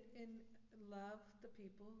sit and love the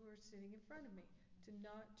people who are sitting in front of me, to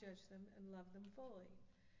not judge them and love them fully,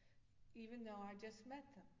 even though I just met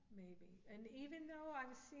them, maybe. And even though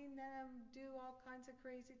I've seen them do all kinds of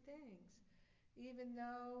crazy things, even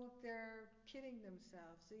though they're kidding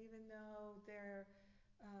themselves, even though they're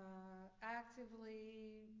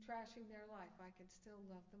actively trashing their life, I can still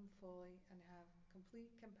love them fully and have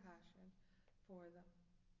complete compassion for them.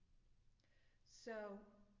 So,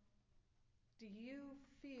 do you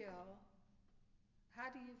feel, how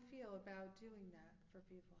do you feel about doing that for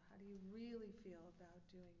people? How do you really feel about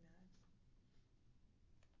doing that?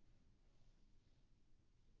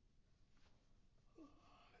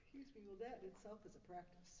 Excuse me. Well, that in itself is a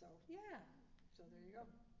practice. So, Yeah. so there you go.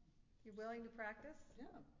 You're willing to practice? Yeah.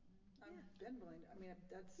 I've Yeah. been willing. I mean,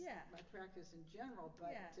 that's Yeah. my practice in general,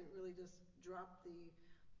 but Yeah. to really just drop the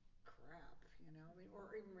crap, I mean,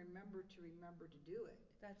 or even remember to do it,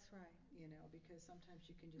 That's right. because sometimes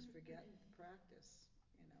you can just forget the practice,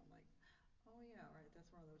 like, oh yeah, right,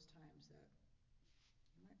 that's one of those times that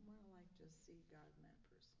you might want to like just see God in that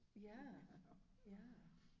person. Yeah. Yeah.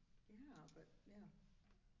 Yeah, but yeah,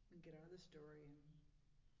 and get out of the story and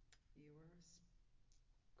you are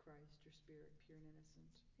Christ, your spirit, pure and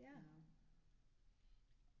innocent. Yeah.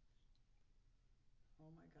 Oh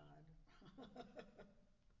my God.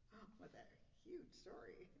 What a huge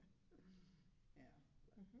story. Yeah.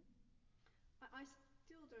 Mhm. I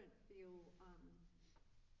still don't feel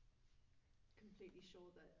completely sure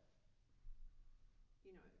that,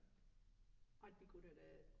 you know, I'd be good at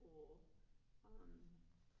it or um,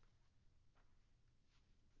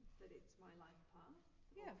 that it's my life path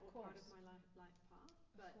Yeah, of or part of course. my life path.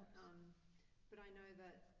 Of course. But I know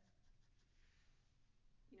that,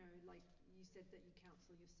 like you said that you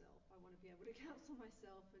counsel yourself. I want to be able to counsel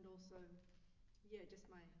myself and also, yeah, just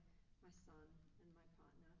my son and my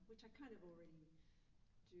partner, which I kind of already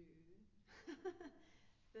do.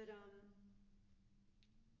 but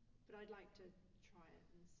but I'd like to try it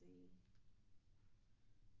and see.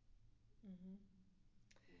 Mhm.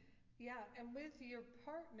 Yeah. Yeah, and with your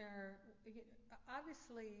partner,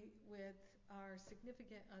 obviously with our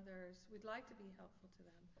significant others, we'd like to be helpful to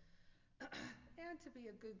them and to be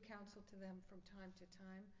a good counsel to them from time to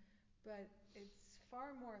time, but it's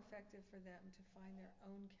far more effective for them to find their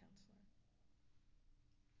own counselor.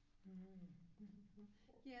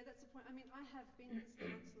 Yeah, that's the point. I mean, I have been his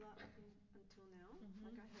counselor up until now. Mhm.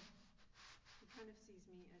 Like he kind of sees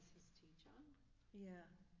me as his teacher. Yeah.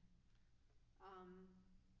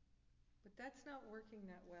 that's not working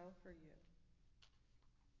that well for you.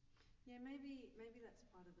 Yeah, maybe that's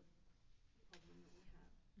part of the problem that we have.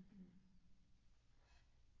 Mm-hmm.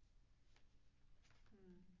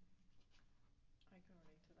 Hmm. I can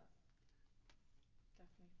relate to that.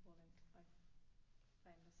 Definitely fall in. I've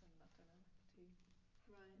found us in that dynamic too.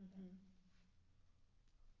 Right. Mm-hmm.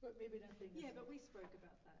 But maybe not being Yeah, but we spoke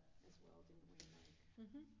about that as well, didn't we? Like,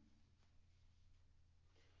 Mm-hmm.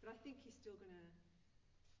 but I think he's still gonna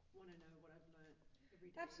want to know what I've learnt every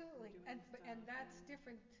day from Absolutely, doing and stuff. that's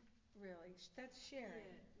different, really. That's sharing.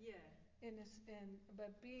 Yeah, yeah,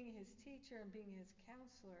 But being his teacher and being his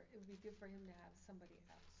counselor, it would be good for him to have somebody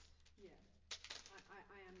else. yeah.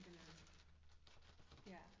 I am gonna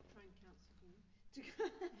Yeah. try and counsel him.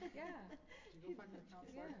 Yeah. To go find your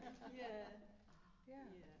counselor. Yeah, Yeah.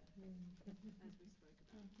 yeah. As we spoke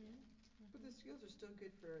about. Mm-hmm. But the Mm-hmm. skills are still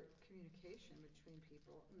good for communication between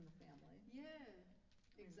people in the family. Yeah,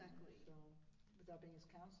 You know, exactly. so without being his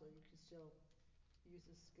counselor, you can still use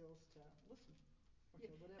his skills to listen or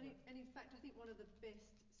Yeah, to whatever. and in fact, I think one of the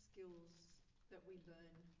best skills that we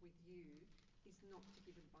learn with you is not to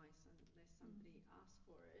give advice unless somebody asks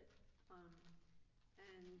for it.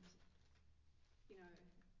 And you know,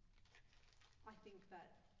 I think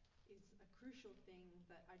that is a crucial thing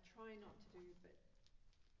that I try not to do, but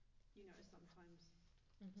you know, sometimes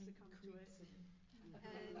Mm-hmm. succumb to it. Creeps in.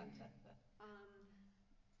 And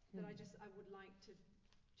that I would like to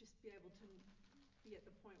just be able to be at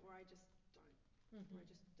the point where I just don't, Mm-hmm. where I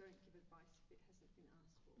just don't give advice if it hasn't been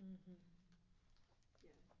asked for. Mm-hmm.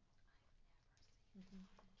 Yeah. Mm-hmm.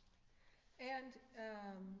 And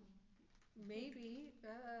maybe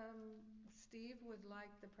Steve would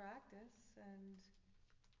like the practice, and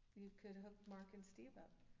you could hook Mark and Steve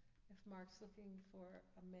up if Mark's looking for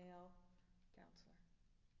a male counselor.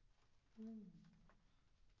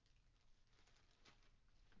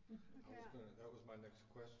 Okay. That was my next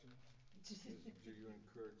question. Do you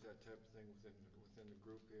encourage that type of thing within the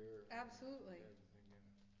group here? Absolutely. Everything, yeah.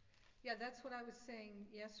 Yeah, that's what I was saying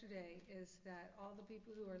yesterday, is that all the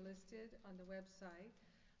people who are listed on the website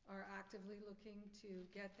are actively looking to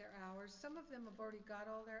get their hours. Some of them have already got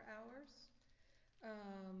all their hours,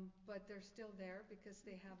 but they're still there because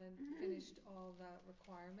they haven't finished all the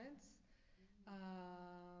requirements.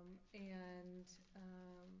 And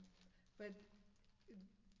but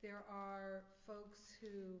there are folks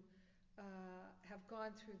who have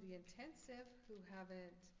gone through the intensive who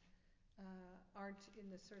aren't in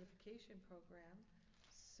the certification program.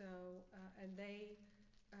 So and they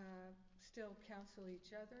still counsel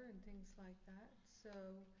each other and things like that.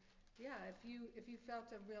 So yeah, if you felt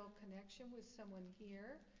a real connection with someone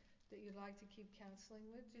here that you'd like to keep counseling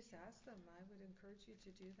with, just ask them. I would encourage you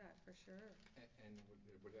to do that for sure. And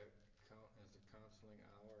would that count as a counseling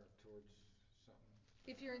hour towards something?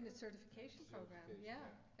 If you're in the certification program, Certification,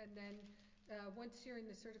 yeah. And then once you're in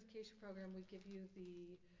the certification program, we give you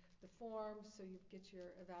the forms so you get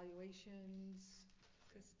your evaluations,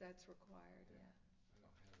 because that's required. Yeah. Yeah. I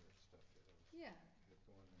don't have that stuff yet. Yeah. I had to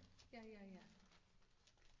go in there. Yeah. Yeah. Yeah.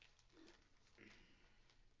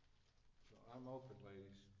 So I'm open,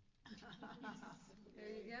 ladies. There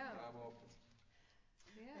you go. I'm open.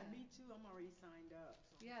 Yeah. And me too. I'm already signed up.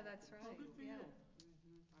 So I'm Yeah, that's open right. too. Good for Yeah.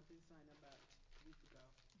 you. I've been signed up about a week ago.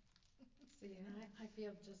 See, and Yeah. I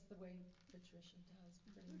feel just the way Patricia does,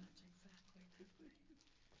 pretty much exactly that way.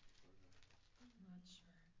 Not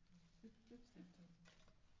sure. Just have to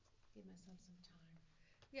give myself some time.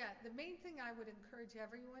 Yeah, the main thing I would encourage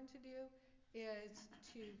everyone to do is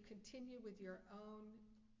to continue with your own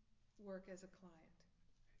work as a client.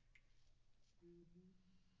 Mhm.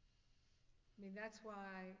 I mean, that's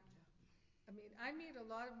why, I mean, I meet a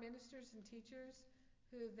lot of ministers and teachers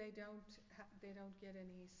who they don't get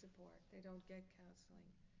any support. They don't get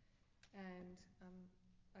counseling. And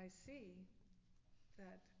I see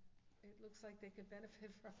that it looks like they could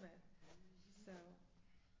benefit from it. So,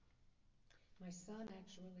 My son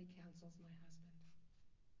actually counsels my husband,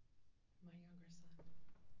 my younger son.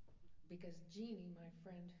 Because Jeannie, my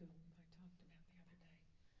friend who I talked about the other day,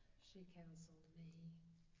 she counseled me,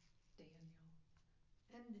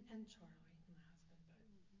 Daniel, and Charlie, my husband,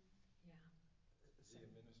 but yeah. Is he a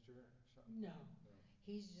minister or something? No. No.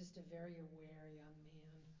 He's just a very aware young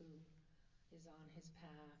man who is on his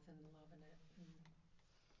path and loving it, and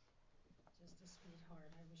just a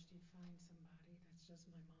sweetheart. I wished he'd find somebody. That's just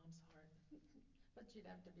my mom's heart. But she'd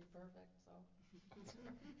have to be perfect, so.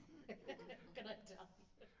 What can I tell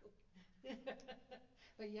you?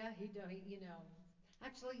 But yeah, you know,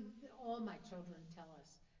 actually, all my children tell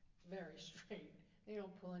us very straight. They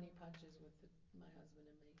don't pull any punches with my husband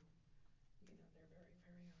and me. You know, they're very,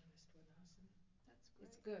 very honest with us, and That's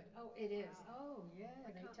it's great. good. Oh, it is. Wow. Oh, yeah,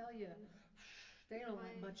 I they can't. tell you, they With don't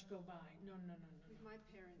let my much go by. No, no, no, no, with no. my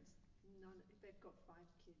parents, none. They've got 5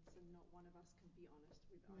 kids, and not one of us can be honest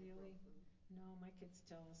with either Really? of them No, my kids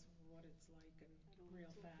tell us what it's like and at all.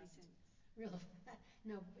 real It's all fast. pretense. Real fast.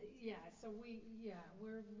 No, but yeah, so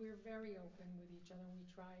we're very open with each other. We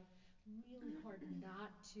try really hard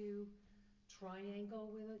not to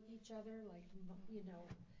triangle with each other, like, you know,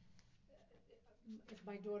 if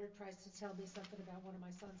my daughter tries to tell me something about one of my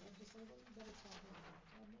sons, I'll just say, well, you better tell him, don't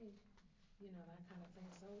tell me, you know, that kind of thing.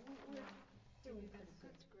 So we're doing pretty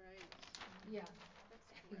good. That's great. Yeah, That's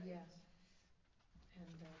great. yeah.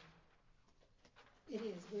 And it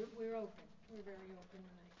is. We're open. We're very open,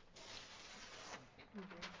 and I'm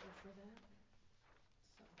grateful for that.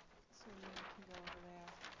 So So one can go over there.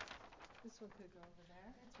 This one could go over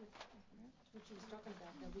there. that's what she was talking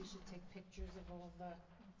about. That we should take pictures of all the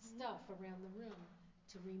stuff around the room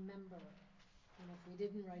to remember. And if we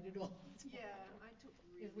didn't write it all down, Yeah, I took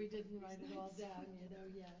really if we didn't copious write it all notes. down, you know,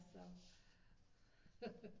 yeah. So.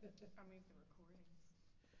 And we have the recordings.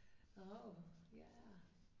 Oh, yeah.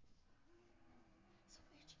 So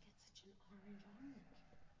where'd you get such an orange?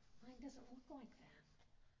 Mine doesn't look like that.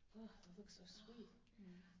 Oh, it looks so sweet.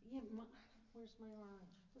 Yeah, where's my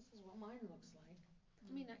orange? This is what mine looks like.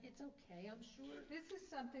 I mean, it's okay, I'm sure. This is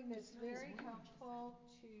something that's It's not as very orange as helpful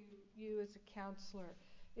to you as a counselor,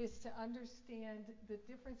 is to understand the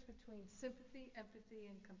difference between sympathy, empathy,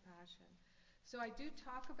 and compassion. So I do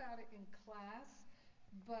talk about it in class,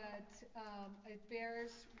 but it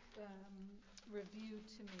bears review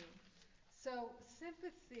to me. So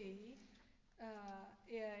sympathy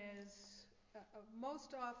is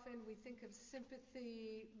most often we think of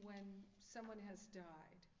sympathy when someone has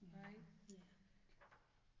died, right? Yeah.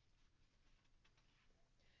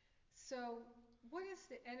 So, what is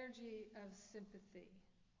the energy of sympathy?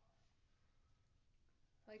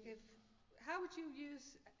 Like, how would you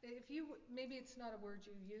use, if you, maybe it's not a word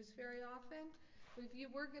you use very often, but if you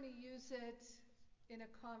were going to use it in a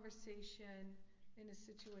conversation, in a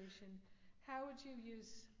situation, how would you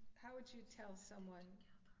use, how would you tell someone,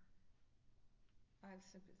 I have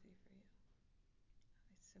sympathy for you?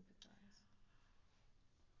 I sympathize.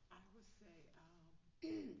 I would say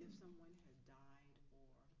if someone had died, or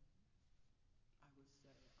I would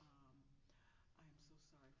say, I am so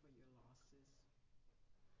sorry for your losses.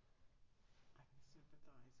 I can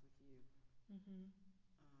sympathize with you, Mhm.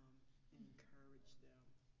 and encourage them.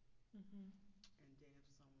 Mhm. And then if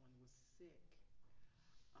someone was sick,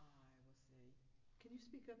 I would say, Can you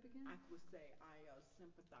speak up again? I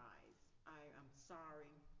sympathize. I am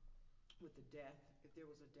sorry with the death. If there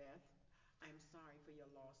was a death, I am sorry for your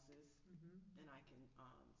losses, Mm-hmm. and I can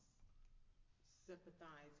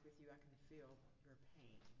sympathize with you. I can feel your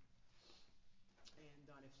pain.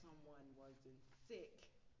 And if someone was sick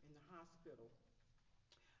in the hospital,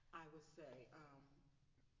 I would say, I'm,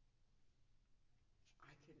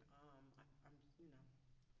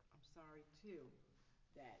 I'm sorry too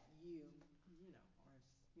that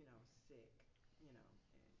are, sick, and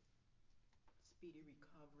speedy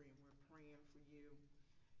recovery, and we're praying for you.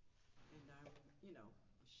 And I,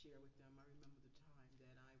 share with them. I remember the time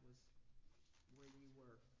that I was where you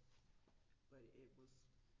were, but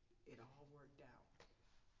it all worked out.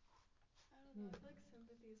 I don't know. I feel like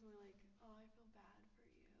sympathy is more like, oh, I feel bad for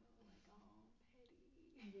you. Like, oh, pity.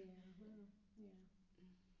 Yeah, yeah.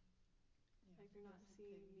 Yeah, Like they're not that's the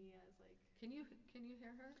seeing thing. me as like. Can you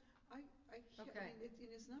hear her? I Okay. mean,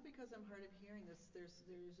 it's not because I'm hard of hearing this. There's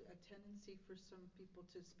a tendency for some people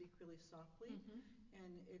to speak really softly, Mhm.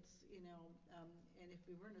 and and if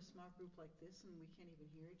we were in a small group like this and we can't even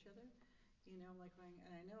hear each other, I'm like going,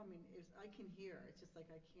 and I know, I mean, I can hear. It's just like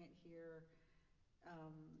I can't hear,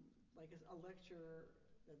 um, like a lecture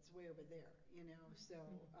that's way over there, So,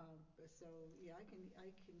 so yeah,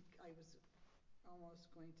 I was almost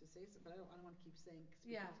going to say something, but I don't want to keep saying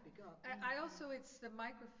Yeah. speak up. I also, it's the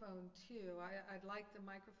microphone too. I'd like the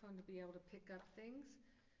microphone to be able to pick up things.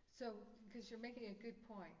 So, because you're making a good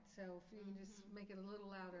point. So if you can just make it a little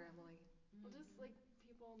louder, Emily. Well, just like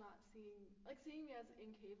people not seeing, like seeing me as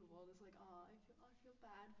incapable, just like, oh, I feel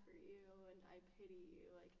bad for you and I pity you.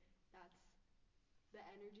 Like that's the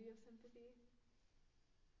energy of sympathy.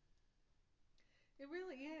 It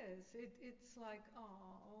really is. It's like,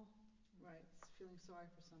 oh. Right, it's feeling sorry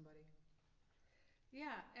for somebody.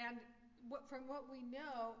 Yeah, and from what we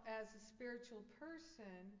know as a spiritual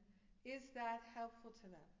person, is that helpful to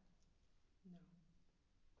them? No.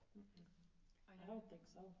 Mm-mm. I I know. don't think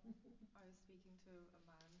so. I was speaking to a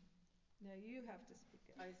man. No, you have to speak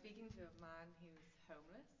I up. was speaking to a man who's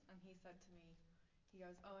homeless, and he said to me, he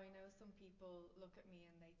goes, "Oh, I know some people look at me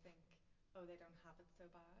and they think oh, they don't have it so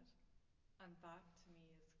bad. And that to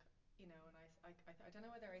me is, and I don't know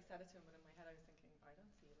whether I said it to him, but in my head I was thinking, I don't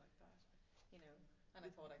see it like that, you know. And I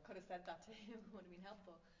thought I could have said that to him, it would have been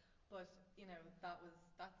helpful. But,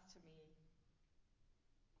 that's to me,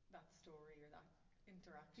 that story or that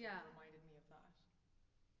interaction Yeah. reminded me of that.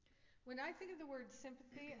 When I think of the word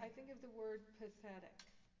sympathy, I think of the word pathetic.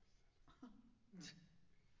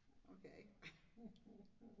 Okay.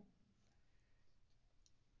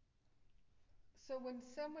 So when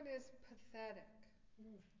someone is pathetic,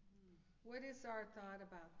 Mm, what is our thought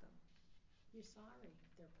about them? You're sorry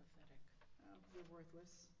they're pathetic. They're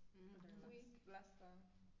worthless, Or they're Weak. less than.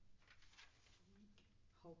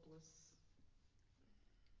 hopeless.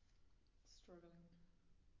 Struggling.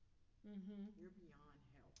 Mm-hmm. You're beyond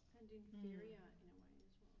help. And inferior in a way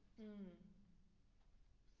as well. Mm.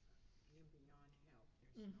 You're beyond help.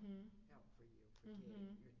 There's Mm-hmm. no help for you. Forget it.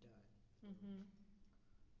 Mm-hmm. You're done. Mm-hmm.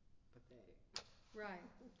 Pathetic. Right.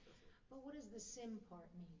 But what does the sim part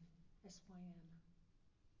mean? SYM.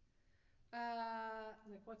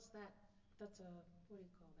 Like what's that? That's a, what do you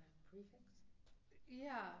call that? Prefix?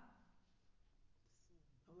 Yeah.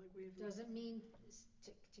 Oh, like we have. Does it mean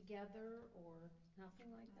together or nothing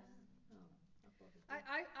like that? Oh, I thought it did.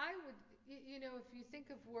 I would, if you think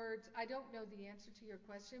of words, I don't know the answer to your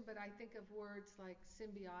question, but I think of words like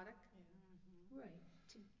symbiotic. Yeah. Right,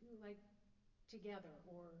 like together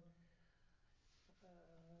or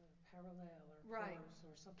parallel or Right. close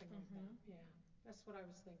or something like that. Mm-hmm. Yeah, that's what I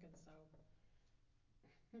was thinking, so.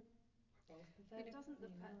 Both pathetic? Doesn't I the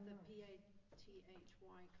mean, I don't the know. PATHY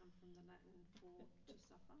come from the Latin for to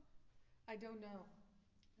suffer? I don't know.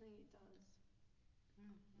 I think it does.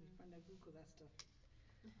 We find out Google that stuff.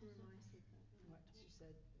 Remy said that in What her she talk.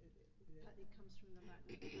 said. It comes from the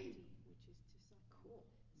Latin pati, which is to suffer. Cool.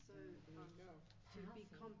 So There you go. to be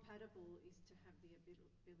Pathy. compatible is to have the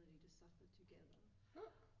ability to suffer together.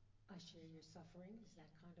 I share your suffering, is that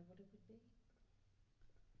kind of what it would be?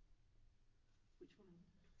 Which one?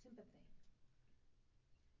 Sympathy.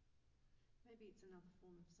 Maybe it's another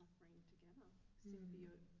form of suffering together.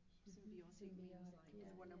 Mm. Symbiotic means Symbiotic, like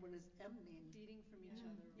yeah. What does M mean? feeding from each Yeah.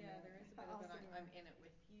 other. Yeah, there is a bit of an I'm in it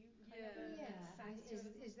with you kind of a Yeah, sense to it,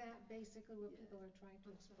 isn't is that basically what Yeah. people are trying to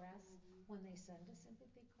I'm express suffering with you. when they send a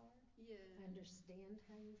sympathy card? Yeah. I understand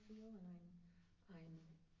how you feel and I'm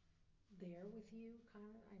there with you,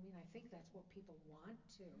 kind of. I mean, I think that's what people want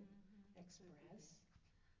to express.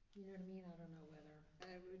 You know what I mean? I don't know whether.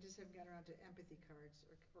 We just haven't gotten around to empathy cards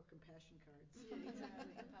or compassion cards. Yeah,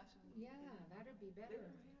 exactly. compassion. Yeah, that'd be They better.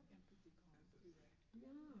 don't have empathy cards, do they?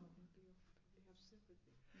 No. They have sympathy.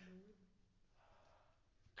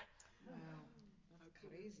 Wow, that's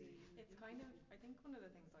crazy. It's kind of, I think one of the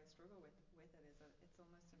things I struggle with it is that it's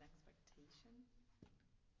almost an expectation,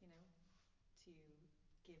 you know, to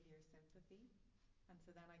give your sympathy. And so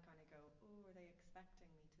then I kind of go, oh, are they expecting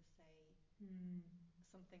me to say Mm.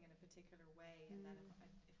 something in a particular way? And then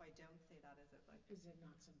if I don't say that, is it like, Is it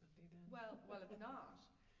not sympathy then? well, it's not,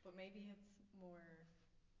 but maybe it's more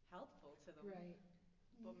helpful to them. Right.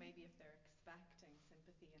 But maybe if they're expecting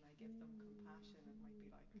sympathy and I give them compassion, it might be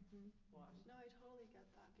like, what? No, I totally get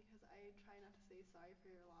that because I try not to say sorry for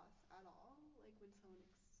your loss at all. Like when someone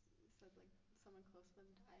said like someone close to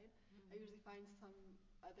them died, I usually find some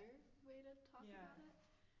other way to talk Yeah. about it.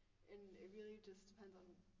 And it really just depends on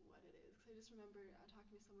what it is. Because I just remember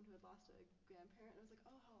talking to someone who had lost a grandparent, and I was like,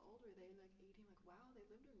 "Oh, how old were they?" And like 80. I'm like, "Wow, they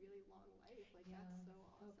lived a really long life. Like Yeah, that's so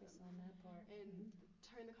focus awesome." on that part. And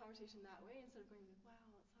turn the conversation that way instead of going like,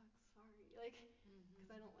 "Wow, it sucks. Sorry." Like, because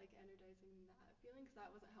I don't like energizing that feeling. Because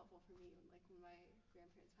that wasn't helpful for me when my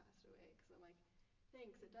grandparents passed away. Because I'm like,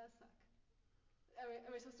 "Thanks, it does suck."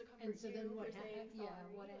 Am I supposed to comfort And so then you what for saying sorry? yeah,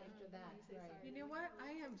 what Like, after that, you say right. sorry, You and know I'm like, what? "Oh,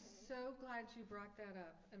 I it's am okay." so glad you brought that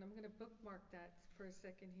up, and I'm going to bookmark that for a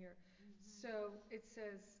second here. So it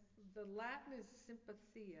says the Latin is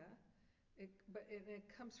sympathia, but it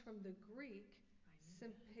comes from the Greek I knew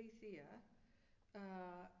that. sympathia,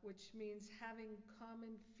 which means having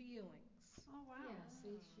common feelings. Oh wow. Yeah,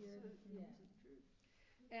 see, shared, So yeah. true.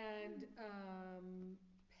 And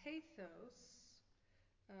pathos,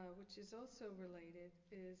 which is also related,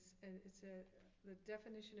 the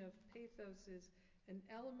definition of pathos is an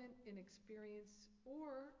element in experience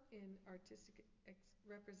or in artistic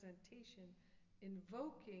representation,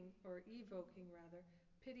 invoking or evoking rather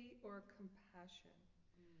pity or compassion.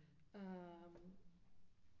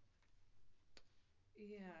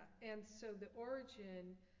 Yeah, and so the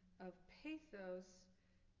origin of pathos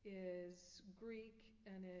is Greek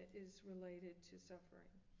and it is related to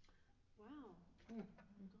suffering. Wow. Mm.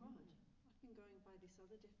 God. I've been going by this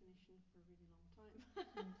other definition for a really long time.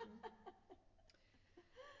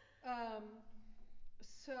 Um,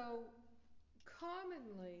 so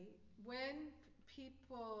commonly, when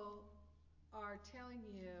people are telling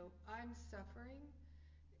you, I'm suffering,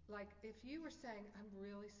 like if you were saying, I'm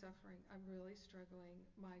really suffering, I'm really struggling,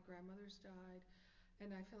 my grandmother's died,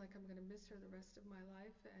 and I feel like I'm going to miss her the rest of my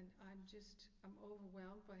life, and I'm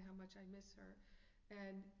overwhelmed by how much I miss her.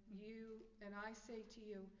 And I say to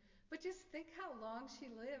you, but just think how long she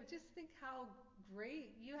lived. Just think how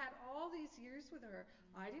great. You had all these years with her.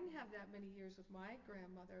 I didn't have that many years with my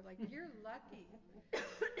grandmother. Like, you're lucky.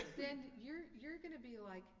 Then you're going to be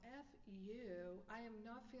like, F you. I am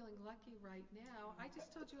not feeling lucky right now. I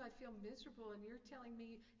just told you I feel miserable, and you're telling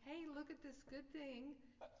me, hey, look at this good thing.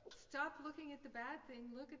 Stop looking at the bad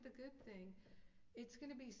thing. Look at the good thing. It's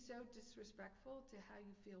going to be so disrespectful to how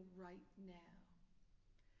you feel right now.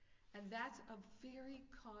 And that's a very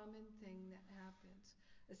common thing that happens,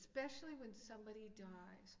 especially when somebody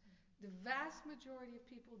dies. The vast majority of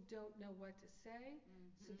people don't know what to say,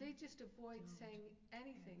 so they just avoid saying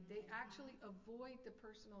anything. They actually avoid the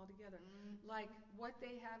person altogether. Like, what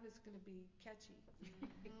they have is going to be catchy.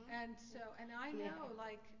 And I know,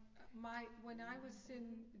 like, when I was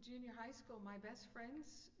in junior high school, one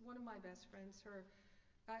of my best friends,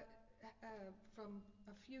 uh, from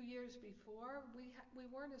a few years before, we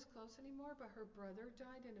weren't as close anymore, but her brother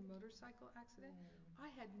died in a motorcycle accident. I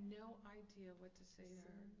had no idea what to say to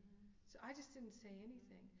her. So I just didn't say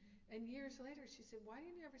anything. And years later, she said, why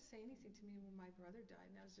didn't you ever say anything to me when my brother died?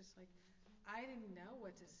 And I was just like, I didn't know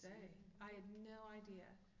what to say. I had no idea.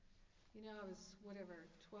 You know, I was,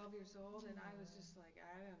 whatever, 12 years old, and I was just like,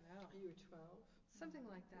 I don't know. You were 12? Something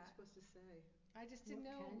like What are that. you supposed to say? I just didn't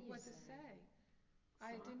know what to say.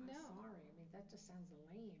 I didn't know. Sorry. I mean, that just sounds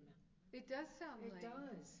lame. It does sound lame. It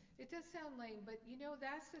does. It does sound lame, but you know,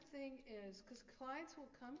 that's the thing is, because clients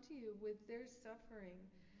will come to you with their suffering,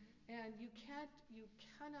 and you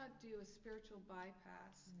cannot do a spiritual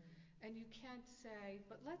bypass, and you can't say,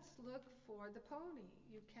 but let's look for the pony.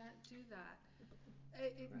 You can't do that.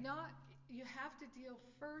 You have to deal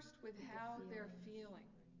first with how they're feeling,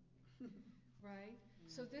 right?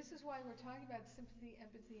 So this is why we're talking about sympathy,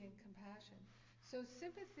 empathy, and compassion. So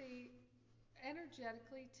sympathy,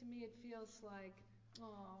 energetically, to me, it feels like,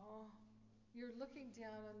 oh, you're looking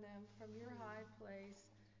down on them from your high place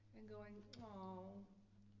and going, oh,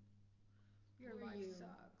 your Poor life you.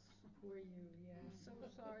 sucks. Poor you, yeah. I'm so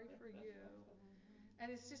sorry for you.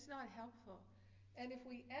 And it's just not helpful. And if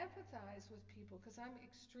we empathize with people, because I'm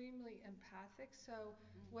extremely empathic, so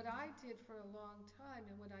what I did for a long time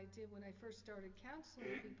and what I did when I first started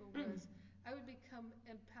counseling people was I would become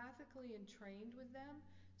empathically entrained with them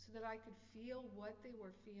so that I could feel what they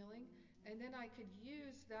were feeling, and then I could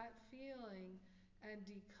use that feeling and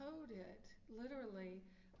decode it. Literally,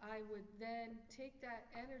 I would then take that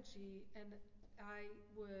energy and I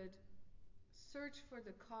would search for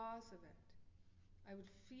the cause of it. I would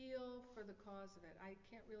feel for the cause of it. I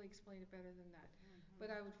can't really explain it better than that. But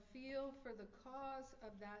I would feel for the cause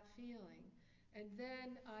of that feeling. And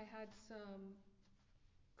then I had some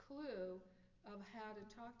clue of how to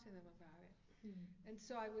talk to them about it. And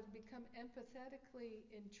so I would become empathetically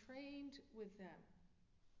entrained with them.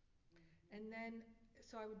 And then,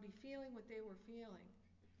 so I would be feeling what they were feeling,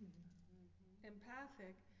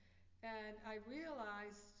 empathic. And I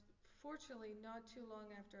realized, fortunately, not too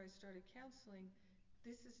long after I started counseling,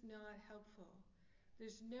 this is not helpful.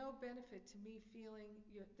 There's no benefit to me feeling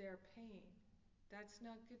their pain. That's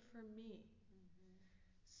not good for me.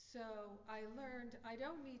 So I learned I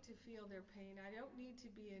don't need to feel their pain. I don't need to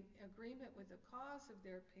be in agreement with the cause of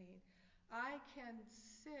their pain. I can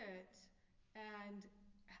sit and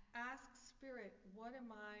ask Spirit, what am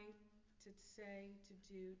I to say, to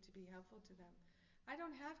do, to be helpful to them? I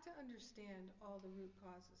don't have to understand all the root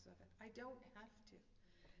causes of it. I don't have to.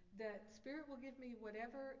 That Spirit will give me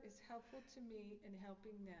whatever is helpful to me in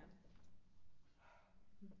helping them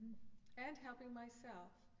and helping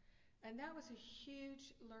myself. And that was a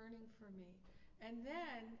huge learning for me. And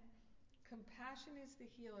then compassion is the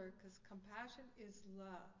healer, because compassion is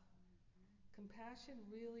love. Compassion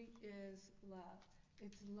really is love.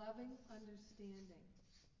 It's loving understanding.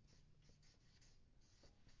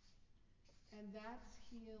 And that's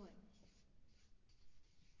healing.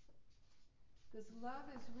 Because love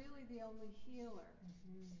is really the only healer.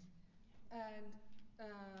 And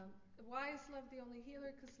why is love the only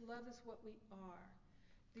healer? Because love is what we are.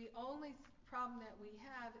 The only problem that we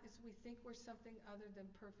have is we think we're something other than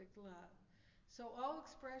perfect love. So all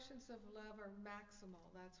expressions of love are maximal.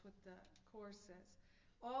 That's what the Course says.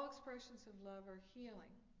 All expressions of love are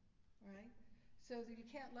healing, right? So that you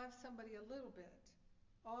can't love somebody a little bit.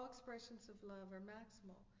 All expressions of love are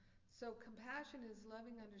maximal. So compassion is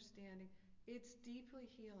loving understanding. It's deeply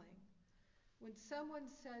healing. When someone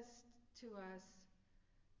says to us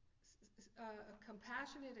a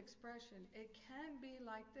compassionate expression, it can be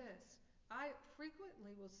like this. I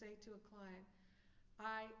frequently will say to a client,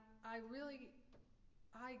 I really,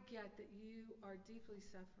 I get that you are deeply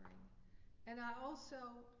suffering. And I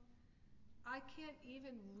can't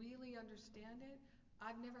even really understand it.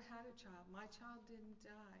 I've never had a child. My child didn't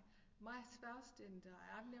die. My spouse didn't die.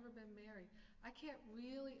 I've never been married. I can't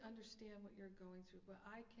really understand what you're going through, but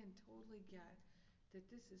I can totally get that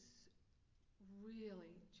this is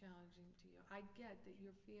really challenging to you. I get that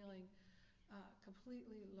you're feeling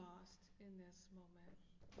completely lost in this moment.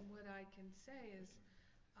 And what I can say is,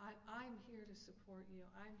 I'm here to support you.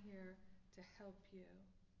 I'm here to help you.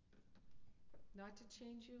 Not to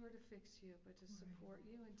change you or to fix you, but to support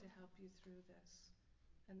you and to help you through this.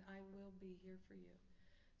 And I will be here for you.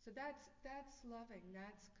 So that's loving,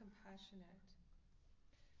 that's compassionate.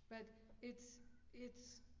 But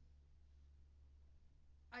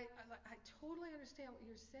I totally understand what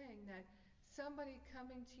you're saying, that somebody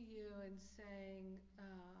coming to you and saying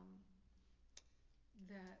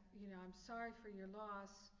that, I'm sorry for your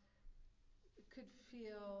loss, could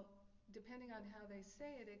feel, depending on how they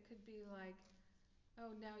say it, it could be like, oh,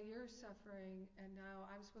 now you're suffering and now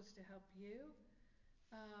I'm supposed to help you.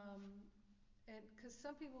 And because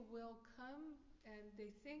some people will come and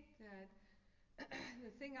they think that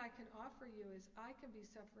the thing I can offer you is I can be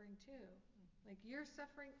suffering too. Like you're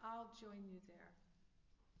suffering, I'll join you there.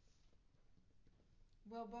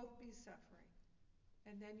 We'll both be suffering.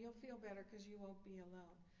 And then you'll feel better because you won't be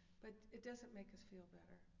alone. But it doesn't make us feel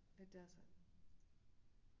better. It doesn't.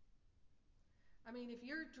 I mean, if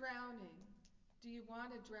you're drowning, do you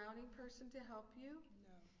want a drowning person to help you?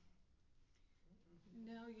 No.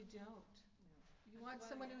 No, you don't. No. You want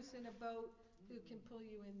someone who's in a boat who can pull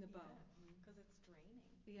you in the boat. Because it's draining.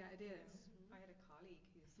 Yeah, it is. I had a colleague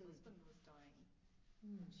whose husband was dying,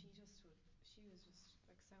 and she was just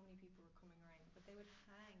like, so many people were coming around, but they would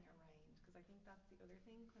hang around, because I think that's the other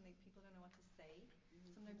thing, when people don't know what to say.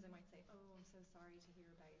 Sometimes they might say, oh, I'm so sorry to hear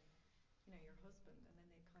about, your husband, and then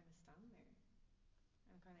they'd kind of stand there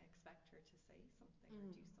and kind of expect her to say something or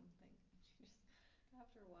do something. And she just,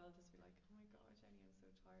 after a while, just be like, oh my God, Jenny, I'm so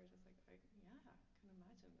tired. It's like, yeah, I can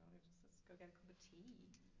imagine. Let's go get a cup of tea.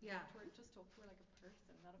 Yeah. Just talk to her like a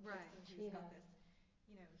person, not a Right. person who's got this,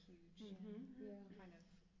 huge kind of,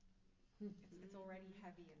 it's already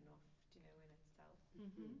heavy enough, in itself. And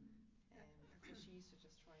so she used to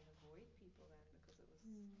just try and avoid people then, because it was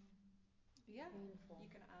Yeah. Painful. you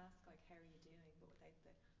can ask like, how are you doing, but without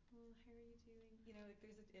the, oh, how are you doing? Like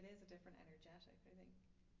it is a different energetic, I think.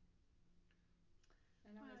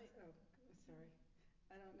 And sorry.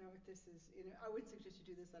 I don't know if this is, I wouldn't suggest you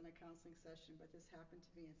do this on a counseling session, but this happened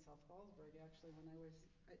to me in South Fallsburg, actually, when I was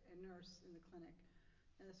a nurse in the clinic.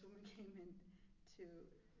 And this woman came in to,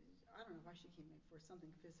 I don't know why she came in for,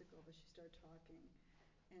 something physical, but she started talking.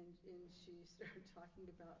 And she started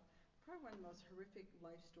talking about probably one of the most horrific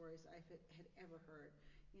life stories I had ever heard.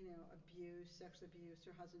 Abuse, sexual abuse,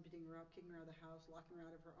 her husband beating her up, kicking her out of the house, locking her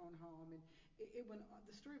out of her own home. And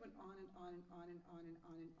the story went on and on and on and on and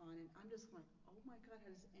on and on. And I'm just like, oh my God, how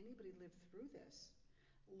does anybody live through this?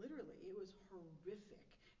 Literally, it was horrific.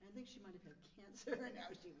 And I think she might have had cancer, and now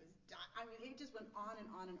she was dying. I mean, it just went on and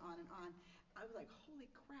on and on and on. I was like, holy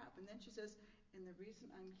crap. And then she says, and the reason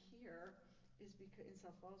I'm here is because in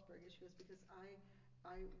South Fallsburg, she goes, because I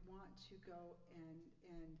want to go and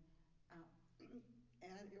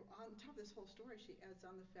on top of this whole story, she adds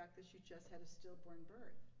on the fact that she just had a stillborn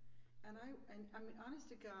birth. And I mean, honest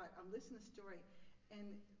to God, I'm listening to the story,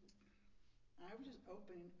 and I was just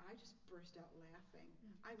open, and I just burst out laughing.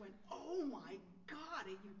 I went, oh my God,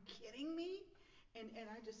 are you kidding me? And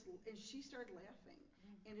she started laughing,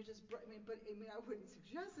 and it just, I mean, I wouldn't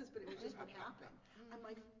suggest this, but it was just what happened. I'm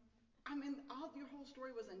like, your whole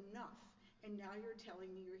story was enough. And now you're telling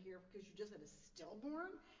me you're here because you just had a stillborn?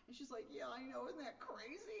 And she's like, yeah, I know, isn't that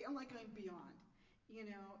crazy? I'm like, I'm beyond,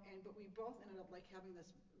 but we both ended up like having this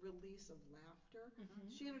release of laughter.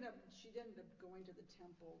 She ended up going to the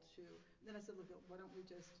temple too. Then I said, look, why don't we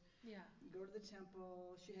just go to the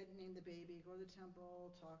temple? She hadn't named the baby. Go to the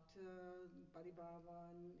temple, talk to Buddy Baba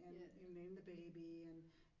and name the baby and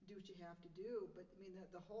do what you have to do. But I mean,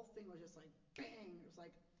 the whole thing was just like bang.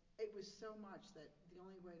 It was so much that the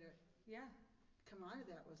only way to come out of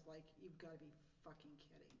that was like, you've got to be fucking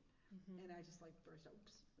kidding. And I just like burst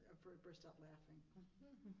out laughing.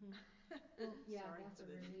 Well, yeah, Sorry that's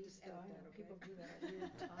for a release. just edit that, okay? People do that at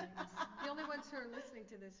weird times. The only ones who are listening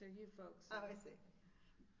to this are you folks. Oh, I see.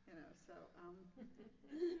 So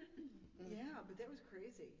yeah, but that was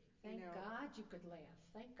crazy. you Thank know. God you could laugh.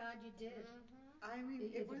 Thank God you did. Mhm. I mean,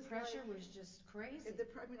 it The was pressure like, was just crazy. I mean, the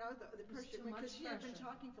It was pressure, too because much she had been pressure.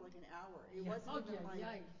 talking for like an hour. It Yeah. wasn't Oh, even yeah, like,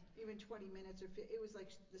 yeah. even 20 minutes it was like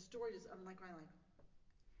the story just, I'm like going like,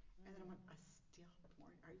 and then I went, a still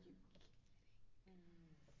porn, are you Mm.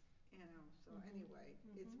 you know, so Mhm. anyway,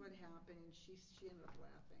 it's Mhm. what happened, and she ended up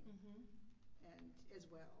laughing, Mhm. and as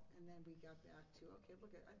well. And then we got back to, okay,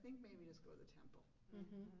 look, I think maybe just go to the temple, Mhm.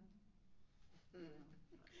 Mhm. you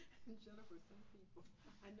know. Jennifer, some people,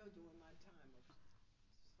 I know during my time of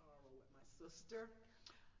sorrow with my sister,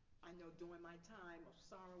 I know during my time of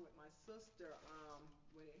sorrow with my sister,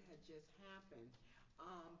 when it had just happened,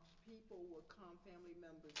 people would come, family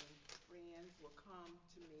members and friends would come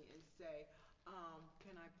to me and say,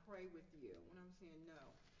 can I pray with you? And I'm saying,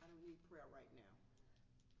 no, I don't need prayer right now.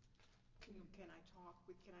 Can I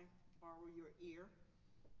can I borrow your ear?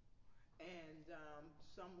 And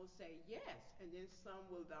some will say yes, and then some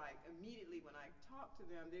will, like, immediately when I talk to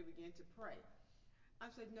them, they begin to pray. I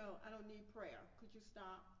said, no, I don't need prayer. Could you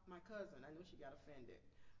stop? My cousin, I know she got offended,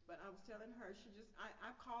 but I was telling her,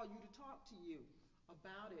 I call you to talk to you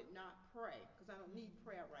about it, not pray, because I don't need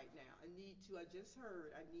prayer right now. I just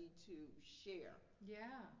heard, I need to share.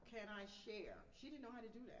 Yeah. Can I share? She didn't know how to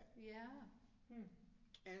do that. Yeah. Hmm.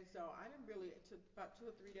 And so I didn't really, to about 2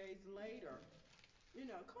 or 3 days later,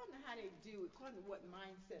 according to how they do, according to what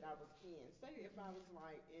mindset I was in. Say if I was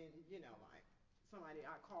like in, like somebody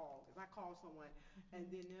I call, because I call someone, and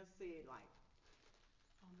then they'll say like,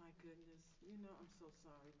 "Oh my goodness, I'm so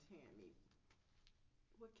sorry, Tammy.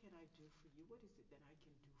 What can I do for you? What is it that I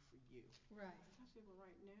can do for you?" Right. I said, "Well,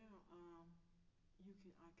 right now,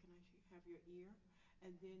 can I have your ear?"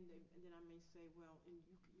 And then I may say, "Well, and you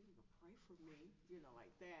can pray for me,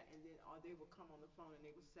 like that." And then, or they will come on the phone and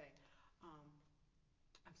they will say, um,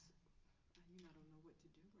 I'm, s- I don't know what to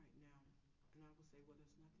do right now." And I will say, "Well,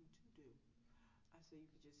 there's nothing to do." I say, "You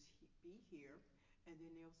could just be here." And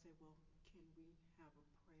then they'll say, "Well, can we have a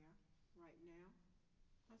prayer right now?"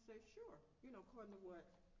 I say, "Sure." According to what,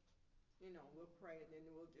 we'll pray, and then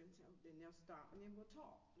they'll stop, and then we'll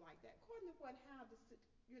talk like that. According to what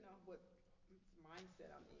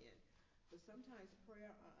mindset I'm in. But sometimes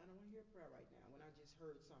prayer, I don't want to hear prayer right now when I just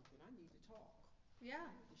heard something. I need to talk. Yeah.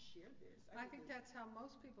 I need to share this. I I need think to. that's how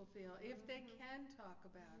most people feel. If they Mhm. can talk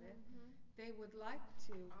about it, Mhm. they would like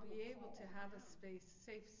to I will be able to call. have a Yeah. space,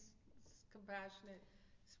 safe, compassionate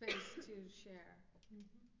space to share.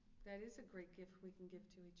 Mhm. That is a great gift we can give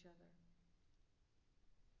to each other.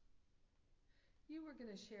 You were going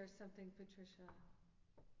to share something, Patricia.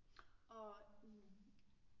 Uh,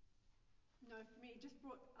 no, for me, it just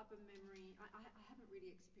brought up a memory. I haven't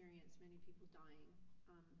really experienced many people dying,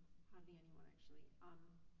 hardly anyone actually.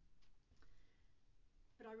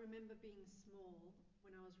 But I remember being small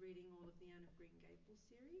when I was reading all of the Anne of Green Gables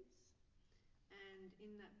series. And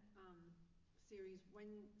in that series,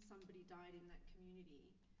 when somebody died in that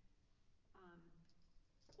community, um,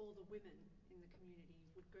 all the women in the community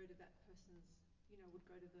would go to that person's, would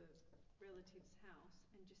go to the relative's house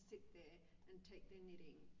and just sit there and take their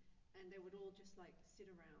knitting. And they would all just like sit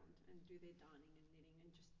around and do their darning and knitting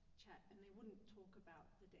and just chat. And they wouldn't talk about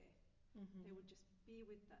the death. Mhm. They would just be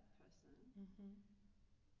with that person Mhm.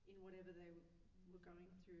 in whatever they were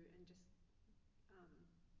going through and just, um,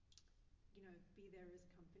 be there as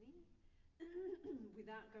company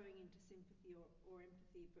without going into sympathy or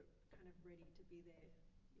empathy, but kind of ready to be there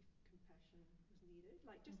if compassion was needed.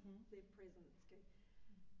 Like just Mhm. their presence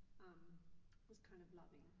um, was kind of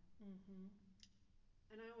loving. Mhm.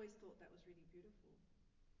 And I always thought that was really beautiful.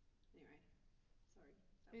 Anyway, sorry.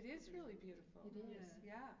 That It was is probably a really little bit. It beautiful. is.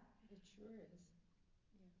 Yeah. Yeah. It sure is.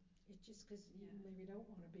 Yeah. It's just because you Yeah. maybe don't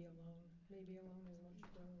want to be alone. Maybe alone is what you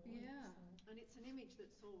don't want. Yeah. So. And it's an image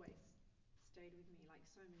that's always stayed with me, like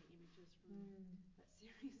so many images from Mm. that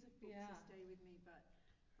series of books Yeah. have stayed with me, but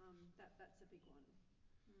that's a big one.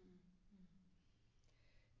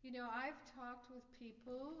 I've talked with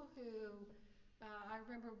people who, I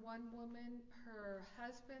remember one woman, her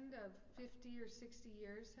husband of 50 or 60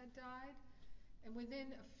 years had died, and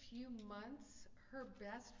within a few months, her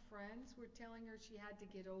best friends were telling her she had to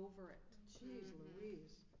get over it. Jeez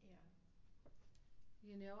Louise. Yeah.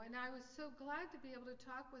 And I was so glad to be able to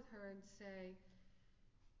talk with her and say,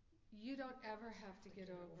 you don't ever have to get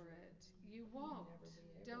over it. You won't. Never be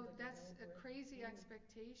able Don't. to get That's a over it. crazy Mm.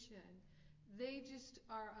 expectation. They just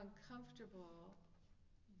are uncomfortable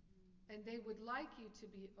Mm-hmm. and they would like you to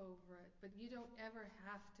be over it, but you don't ever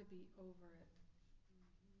have to be over it. I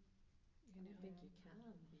don't think Yeah. you can be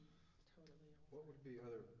totally over What it. would be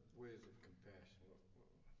other ways of compassion?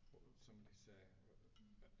 What would somebody say, in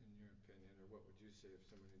your opinion, or what would you say if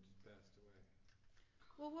somebody just passed away?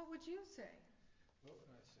 Well, what would you say? What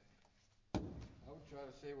would I say? I would try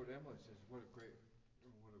to say what Emily says. What a great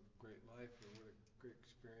life, or what a great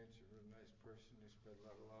experience. You're a really nice person. You spread a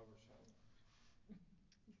lot of love, or something.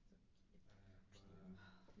 But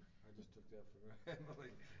I just took that from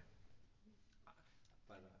Emily.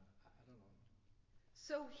 But I don't know.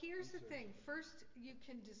 So here's I'm the serious. thing. First, you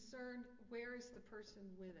can discern where is the person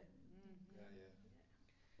with it. Mm-hmm. Yeah, yeah.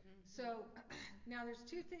 Mm-hmm. So now there's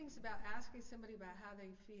two things about asking somebody about how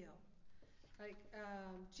they feel. Like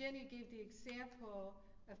Jenny gave the example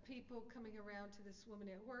of people coming around to this woman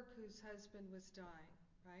at work whose husband was dying,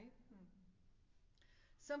 right? Mm.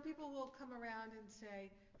 Some people will come around and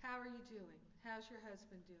say, "How are you doing? How's your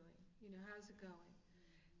husband doing? You know, how's it going?"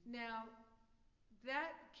 Now,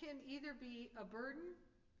 that can either be a burden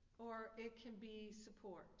or it can be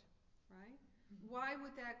support, right? Why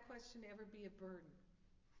would that question ever be a burden?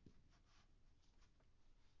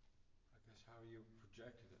 I guess how you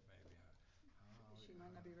projected it, maybe. She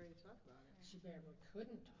might not be ready to talk about it. She barely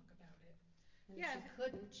couldn't talk about it. And if Yeah, she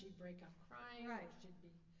couldn't, she'd break up crying, or right. she'd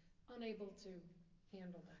be unable to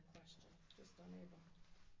handle that question, just unable.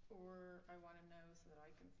 Or I want to know so that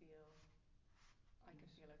I can feel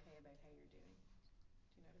okay about how you're doing.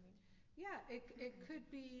 Do you know what I mean? Yeah, it could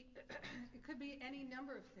be it could be any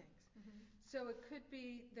number of things. Mm-hmm. So it could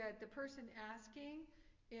be that the person asking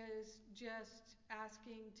is just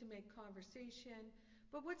asking to make conversation,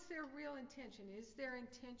 but what's their real intention? Is their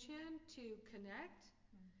intention to connect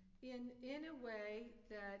in a way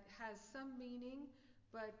that has some meaning,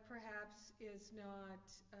 but perhaps is not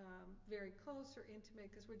very close or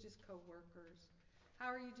intimate because we're just coworkers? How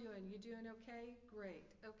are you doing? You doing okay? Great.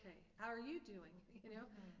 Okay. How are you doing? You know,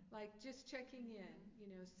 Mm-hmm. like just checking in. You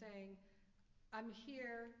know, saying, "I'm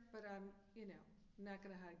here, but I'm not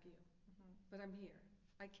going to hug you, Mm-hmm. but I'm here.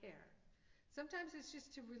 I care." Sometimes it's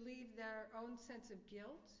just to relieve their own sense of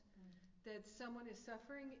guilt that someone is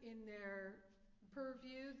suffering in their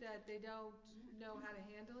purview, that they don't know how to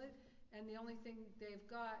handle it, and the only thing they've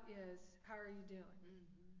got is, "How are you doing?"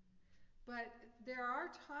 But there are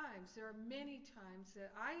times, there are many times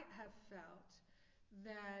that I have felt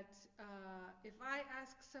that if I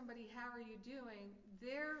ask somebody, "How are you doing?"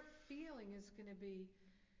 their feeling is going to be,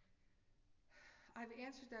 "I've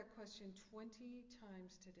answered that question 20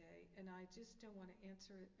 times today, and I just don't want to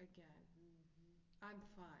answer it again. I'm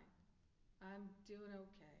fine. I'm doing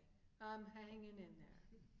okay. I'm hanging in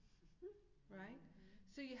there." Right?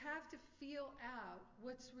 So you have to feel out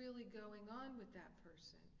what's really going on with that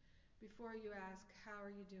person before you ask, "How are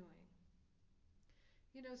you doing?"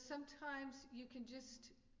 You know, sometimes you can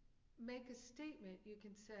just make a statement. You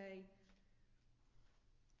can say,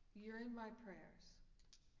 "You're in my prayers.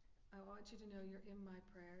 I want you to know you're in my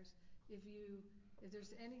prayers. If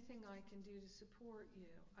there's anything I can do to support you,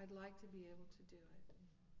 I'd like to be able to do it."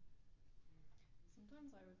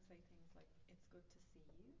 Sometimes I would say things like, "It's good to see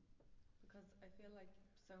you," because I feel like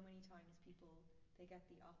so many times people, they get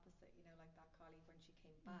the opposite. You know, like that colleague when she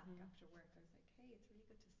came back Mhm. after work, I was like, "Hey, it's really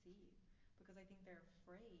good to see you," because I think they're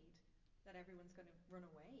afraid that everyone's going to run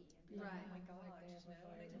away and be like, Right. "Oh my Like God," they have you a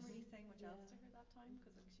know. And I didn't virus. really say much else Yeah. to her that time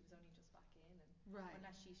because like she was only just back in, and Right.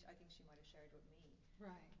 unless I think she might have shared with me.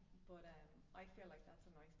 Right. But I feel like that's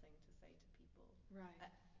a nice thing to say to people. Right.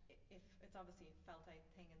 If it's obviously a felt out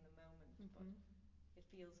thing in the moment, but Mhm. it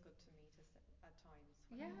feels good to me to say at times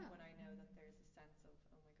Yeah. when I know that there's a sense of,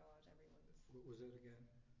 oh my God, everyone's What was that again?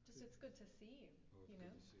 just, it's good to see you. Oh, it's You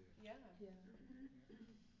good know? to see you. Yeah. Yeah.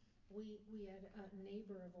 We had a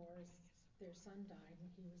neighbor of ours, their son died, and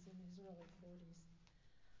he was in his early 40s.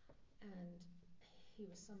 And he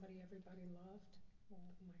was somebody everybody loved.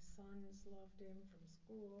 Well, my sons loved him from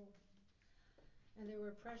school. And they were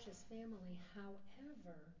a precious family.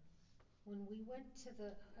 However, when we went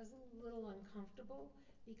I was a little uncomfortable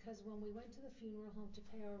because when we went to the funeral home to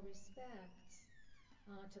pay our respects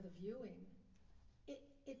to the viewing,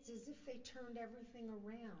 it's as if they turned everything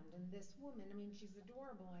around. And this woman, I mean, she's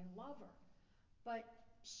adorable. I love her. But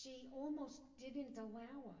she almost didn't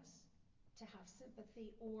allow us to have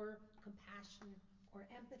sympathy or compassion or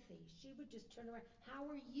empathy. She would just turn around. "How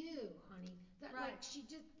are you, honey?" That Right. like she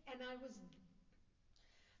just and I was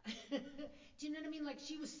do you know what I mean? Like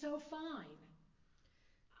she was so fine.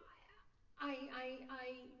 I I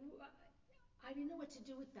I I didn't know what to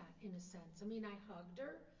do with that in a sense. I mean, I hugged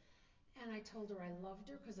her and I told her I loved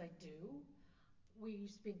her because I do. We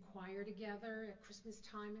used to be in choir together at Christmas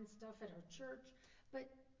time and stuff at her church. But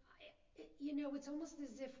it's almost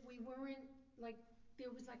as if we weren't like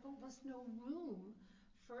there was like almost no room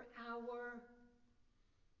for our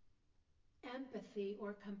empathy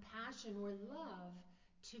or compassion or love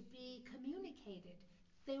to be communicated.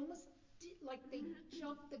 They almost like they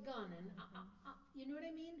jumped the gun and you know what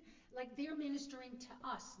I mean? Like they're ministering to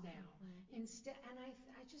us now instead. And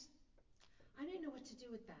I just I didn't know what to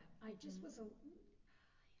do with that. I just was a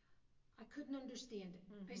I couldn't understand it.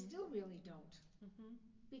 I still really don't.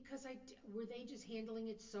 Because were they just handling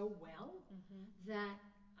it so well that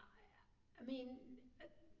I mean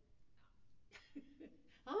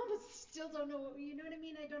I almost still don't know, you know what I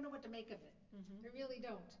mean? I don't know what to make of it. I really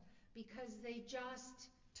don't. Because they just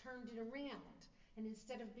turned it around. And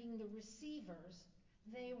instead of being the receivers,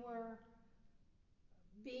 they were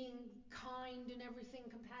being kind and everything,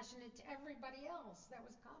 compassionate to everybody else that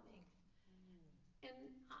was coming. And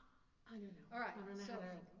I don't know. All right, I don't know so how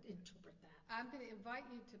to interpret that. I'm going to invite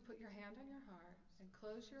you to put your hand on your heart and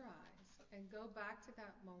close your eyes and go back to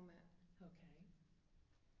that moment. Okay.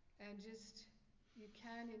 And just, you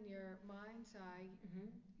can in your mind's eye,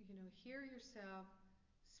 hear yourself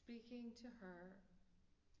speaking to her,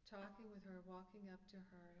 talking with her, walking up to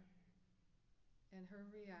her, and her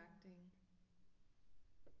reacting.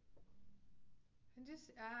 And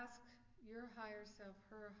just ask your higher self,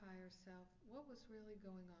 her higher self, what was really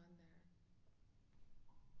going on there?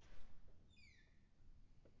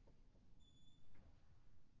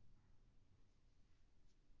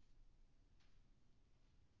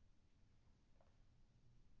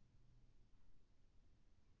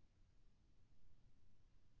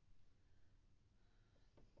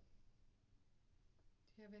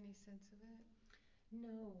 Do you have any sense of it?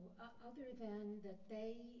 No, other than that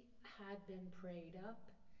they had been prayed up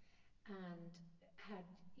and had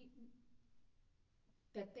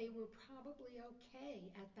that they were probably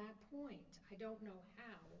okay at that point. I don't know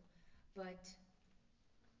how, but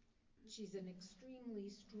she's an extremely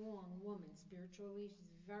strong woman spiritually.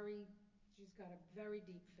 She's got a very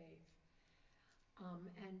deep faith.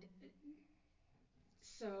 And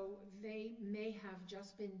so they may have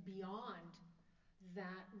just been beyond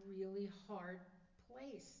that really hard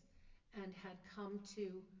place and had come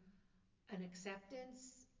to an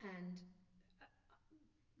acceptance and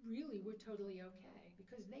really were totally okay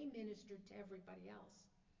because they ministered to everybody else.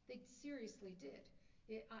 They seriously did.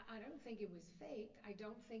 I don't think it was fake. I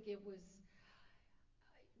don't think it was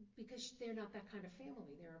because they're not that kind of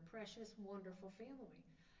family. They're a precious, wonderful family.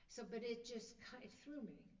 So, but it threw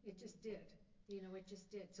me. It just did. It just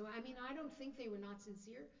did. So, I mean, I don't think they were not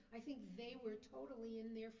sincere. I think they were totally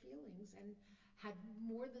in their feelings and had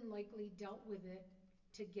more than likely dealt with it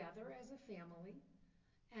together as a family.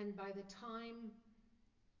 And by the time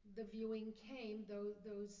the viewing came,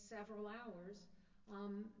 those several hours,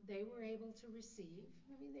 they were able to receive.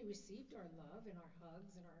 I mean, they received our love and our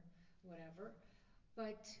hugs and our whatever,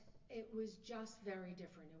 but it was just very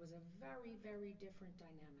different. It was a very, very different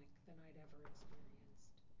dynamic than I'd ever experienced.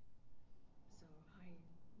 So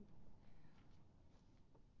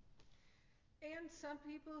And some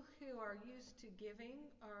people who are used to giving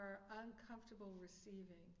are uncomfortable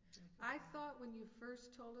receiving. I thought when you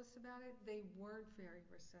first told us about it, they weren't very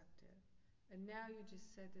receptive. And now you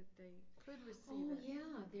just said that they could receive Oh it.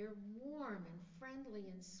 yeah, they're warm and friendly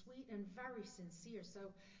and sweet and very sincere.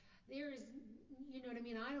 So there is, you know what I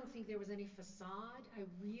mean? I don't think there was any facade. I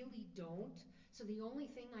really don't. So the only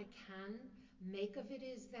thing I can make of it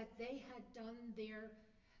is that they had done their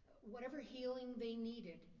whatever healing they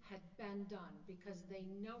needed had been done because they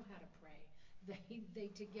know how to pray. They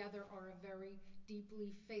together are a very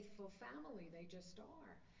deeply faithful family. They just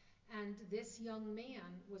are. And this young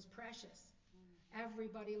man was precious.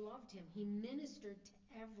 Everybody loved him. He ministered to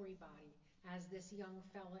everybody. As this young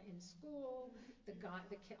fella in school,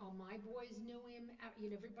 all my boys knew him.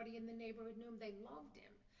 Everybody in the neighborhood knew him. They loved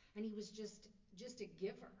him, and he was just a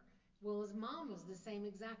giver. Well, his mom was the same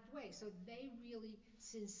exact way. So they really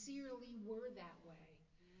sincerely were that way.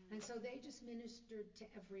 And so they just ministered to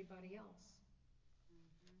everybody else.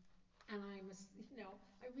 And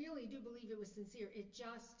I really do believe it was sincere. It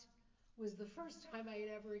just was the first time I had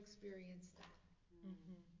ever experienced that.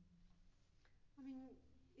 I mean,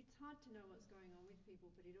 it's hard to know what's going on with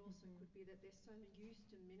people, but it also could be that they're so used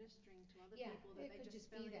to ministering to other Yeah, people that it they could just just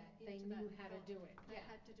fell be that. into They that knew and how to felt do it. they Yeah.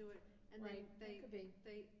 had to do it, and Right. then It could be.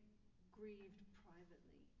 they grieved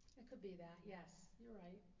privately. It could be that. Yes, you're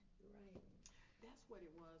right. You're right. That's what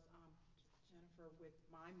it was, Jennifer, with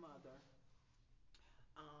my mother,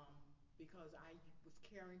 um, because I was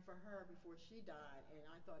caring for her before she died, and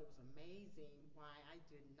I thought it was amazing why I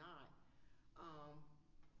did not um,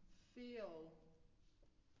 feel,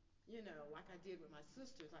 like I did with my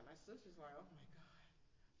sisters. Like my sisters, like, oh my God.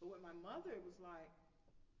 But with my mother, it was like,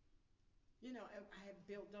 I had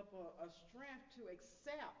built up a strength to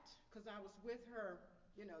accept because I was with her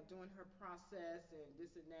doing her process and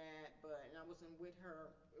this and that, and I wasn't with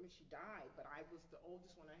her when she died, but I was the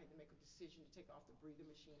oldest one. I had to make a decision to take off the breathing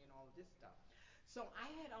machine and all of this stuff. So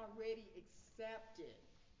I had already accepted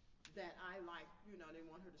that I didn't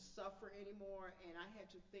want her to suffer anymore, and I had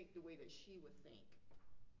to think the way that she would think.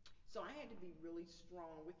 So I had to be really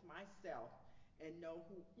strong with myself and know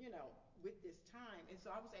who, with this time. And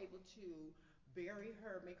so I was able to bury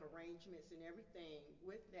her, make arrangements and everything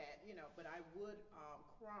with that, but I would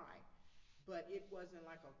cry. But it wasn't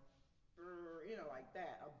like a, like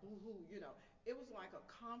that, a boo-hoo, It was like a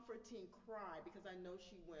comforting cry because I know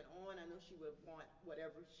she went on. I know she would want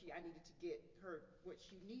whatever I needed to get her what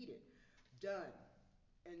she needed done.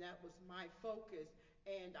 And that was my focus.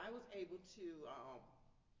 And I was able to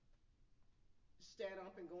stand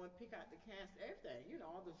up and go and pick out the cast, everything,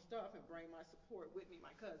 all the stuff, and bring my support with me,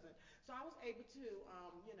 my cousin. So I was able to,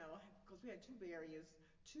 because we had two barriers,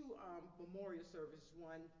 two memorial services,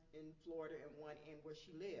 one in Florida and one in where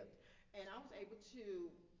she lived. And I was able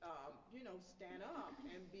to, stand up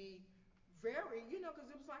and be very, because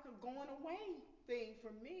it was like a going away thing for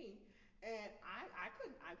me. And I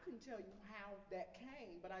couldn't tell you how that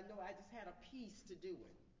came, but I know I just had a piece to do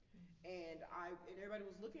it. And everybody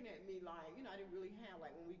was looking at me like, I didn't really have,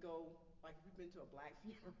 like, when we go, like if we've been to a black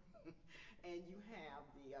funeral and you have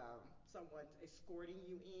the someone escorting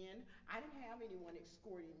you in. I didn't have anyone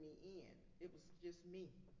escorting me in. It was just me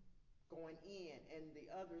going in, and the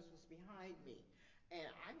others was behind me. And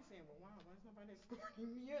I was saying, well, wow, why is nobody escorting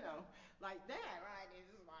me, like that, right? And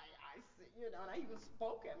it's like, and I even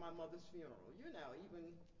spoke at my mother's funeral, even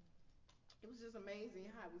it was just amazing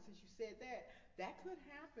how, since you said that, that could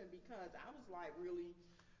happen because I was like really,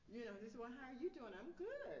 they said, well, how are you doing? I'm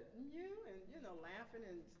good. And you? And, laughing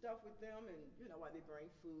and stuff with them and, while they bring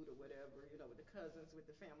food or whatever, with the cousins, with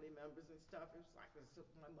the family members and stuff. It was like it's what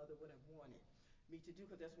my mother would have wanted me to do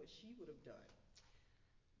because that's what she would have done.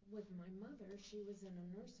 With my mother, she was in a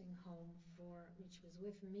nursing home she was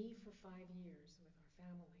with me for 5 years with our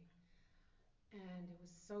family. And it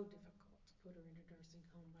was so difficult to put her in a nursing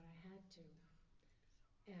home, but I had to.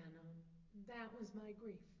 And that was my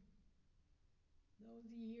grief. Those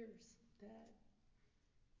years that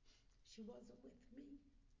she wasn't with me.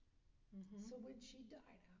 Mhm. So when she died,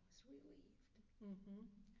 I was relieved. Mhm.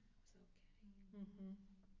 I was okay. Mhm.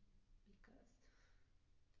 Because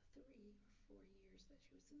the 3 or 4 years that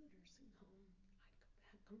she was in the nursing home, I'd go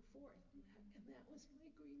back and forth. And that was my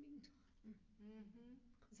grieving time. Mhm.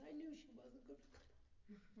 Because I knew she wasn't going to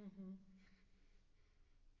come. Mhm.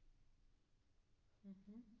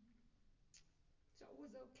 Mhm. So it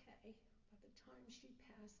was okay. By the time she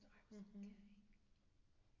passed, I was Mhm. okay.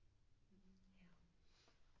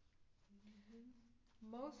 Mhm.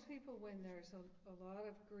 Most people, when there's a lot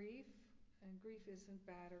of grief, and grief isn't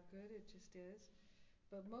bad or good, it just is.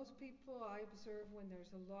 But most people I observe when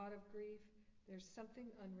there's a lot of grief, there's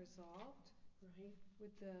something unresolved Right?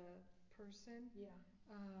 with the person. Yeah.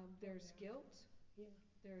 There's yeah. guilt, Yeah.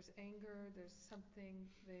 there's anger, there's something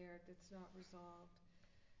there that's not resolved.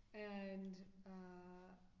 And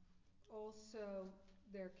also,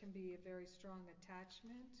 there can be a very strong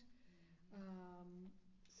attachment. Um,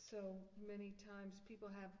 so many times people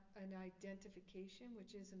have an identification,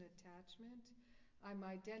 which is an attachment. I'm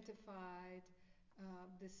identified,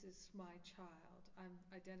 this is my child. I'm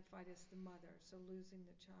identified as the mother, so losing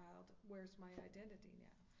the child, where's my identity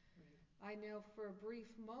now? Right. I know for a brief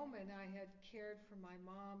moment I had cared for my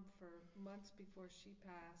mom for months before she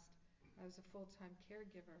passed. I was a full-time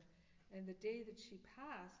caregiver. And the day that she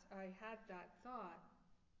passed, I had that thought.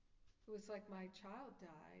 It was like my child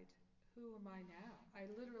died. Who am I now? I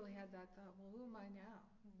literally had that thought, well, who am I now?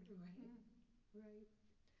 Right. Right.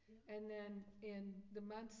 Yeah. And then in the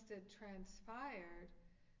months that transpired,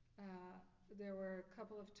 uh, there were a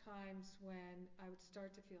couple of times when I would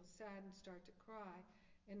start to feel sad and start to cry.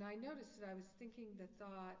 And I noticed that I was thinking the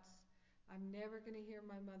thoughts, I'm never going to hear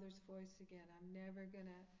my mother's voice again. I'm never going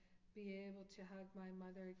to be able to hug my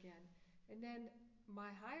mother again. And then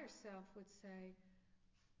my higher self would say,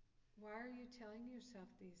 why are you telling yourself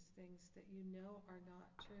these things that you know are not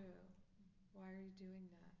true? Why are you doing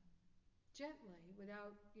that? Gently,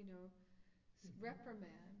 without,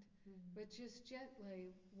 reprimand, but just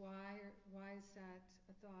gently, why is that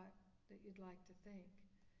a thought that you'd like to think?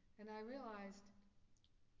 And I realized,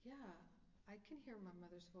 yeah, I can hear my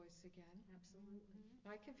mother's voice again. Absolutely.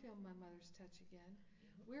 I can feel my mother's touch again.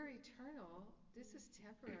 Yeah. We're eternal. This is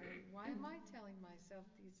temporary. Why am I telling myself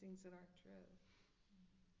these things that aren't true?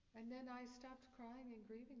 And then I stopped crying and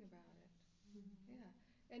grieving about it. Yeah.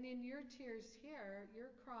 And in your tears here,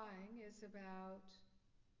 your crying is about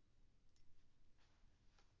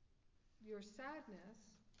your sadness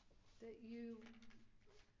that you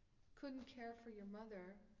couldn't care for your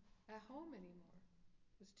mother at home anymore.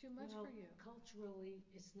 It was too much for Well, you. culturally,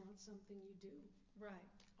 it's not something you do. Right,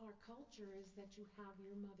 Our culture is that you have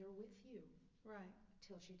your mother with you right,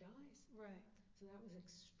 till she dies. right, So that was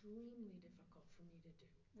extremely difficult for me to do.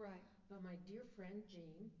 right. But my dear friend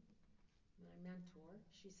Jean, my mentor,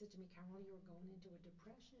 she said to me, Carol, you're going into a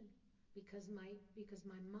depression because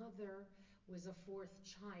my mother was a fourth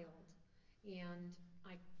child and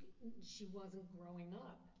I she wasn't growing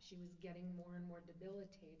up. She was getting more and more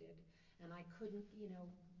debilitated and I couldn't,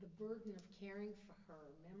 the burden of caring for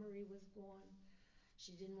her, memory was gone.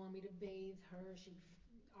 She didn't want me to bathe her. She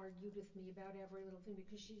argued with me about every little thing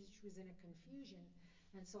because she was in a confusion.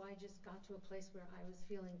 And so I just got to a place where I was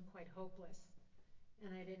feeling quite hopeless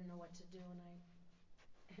and I didn't know what to do. And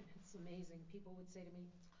it's amazing. People would say to me,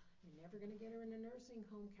 you're never going to get her in a nursing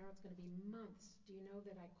home, Carol. It's going to be months. Do you know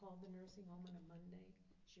that I called the nursing home on a Monday?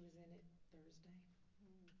 She was in it Thursday.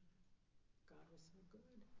 God was so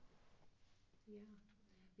good. Yeah.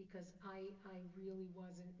 Because I really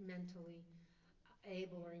wasn't mentally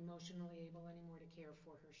able or emotionally able anymore to care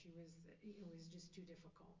for her. It was just too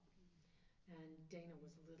difficult. And Dana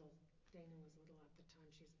was little. Dana was little at the time.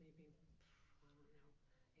 She's maybe, I don't know,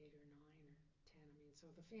 8 or 9 or 10. I mean, so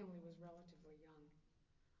the family was relatively young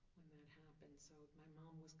when that happened. So my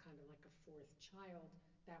mom was kind of like a fourth child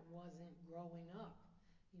that wasn't growing up,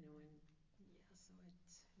 and yeah,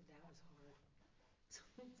 so that was hard.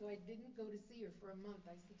 So I didn't go to see her for a month.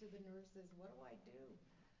 I said to the nurses, what do I do?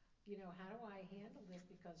 How do I handle this?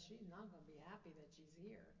 Because she's not going to be happy that she's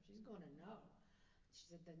here. She's going to know. She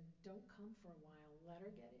said, then don't come for a while. Let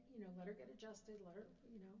her get it, let her get adjusted. Let her.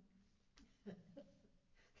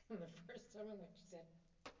 And the first time I went, she said,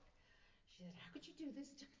 how could you do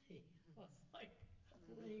this to me? I was like,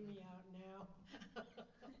 lay me out now.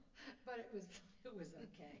 But it was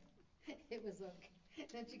okay. It was okay.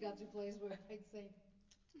 Then she got to a place where I'd say,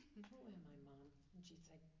 who am I, Mom? And she'd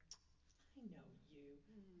say, I know you.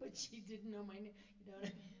 But she didn't know my name. You know what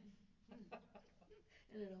I mean?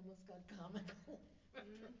 And it almost got comical after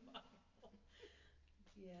a while.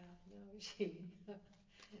 Yeah, no,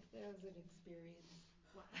 that was an experience.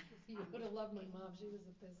 Well, You would have loved my mom. She was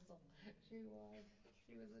a pistol. She was.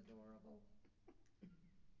 She was adorable.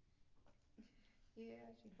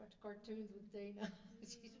 Yeah, she'd watch cartoons with Dana.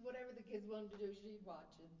 She's whatever the kids wanted to do, she'd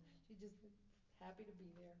watch it. She just happy to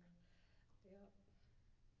be there. Yeah.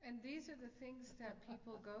 And these are the things that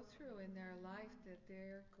people go through in their life that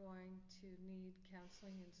they're going to need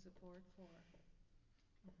counseling and support for.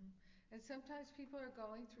 Mhm. And sometimes people are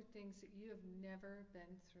going through things that you have never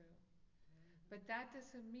been through. But that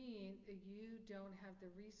doesn't mean that you don't have the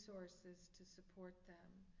resources to support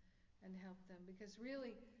them and help them. Because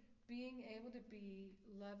really, being able to be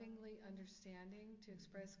lovingly understanding, to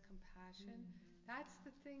express compassion, that's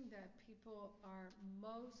the thing that people are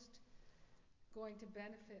most going to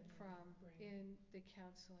benefit from Right. in the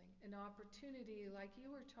counseling. An opportunity, like you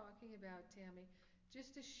were talking about, Tammy,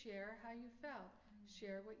 just to share how you felt,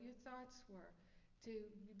 share what your thoughts were, to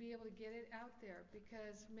be able to get it out there.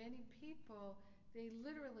 Because many people, they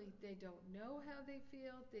don't know how they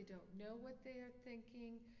feel, they don't know what they are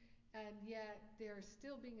thinking, and yet they're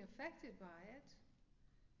still being affected by it.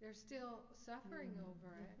 They're still suffering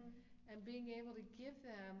over it. And being able to give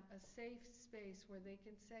them a safe space where they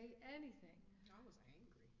can say anything. I was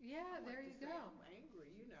angry. Yeah, I there wanted to you say go. I'm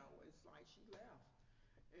angry. It's like she left,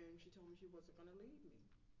 and she told me she wasn't going to leave me.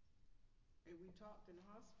 And we talked in the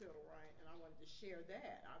hospital, right? And I wanted to share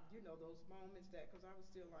that. Those moments because I was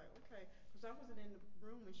still like, okay, because I wasn't in the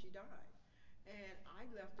room when she died, and I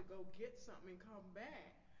left to go get something and come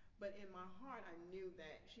back. But in my heart, I knew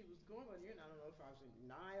that she was going. But I don't know if I was in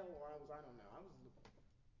denial or I don't know. I was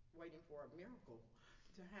waiting for a miracle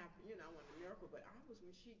to happen. I wanted a miracle. But I was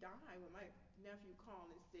when she died. When my nephew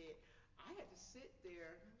called and said, I had to sit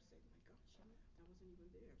there and I was saying, my God, she left. I wasn't even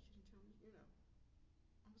there. She didn't tell me.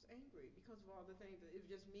 I was angry because of all the things that it was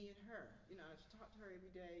just me and her. I talked to her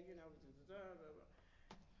every day. I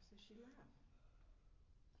said she left. I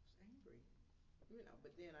was angry.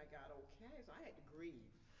 But then I got okay, so I had to grieve.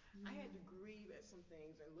 I had to grieve at some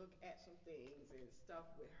things and look at some things and stuff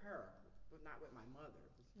with her, but not with my mother.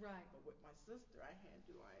 Right. But with my sister, I had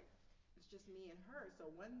to it's just me and her.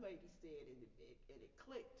 So one lady said, and it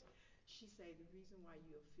clicked. She said the reason why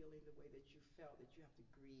you are feeling the way that you felt, that you have to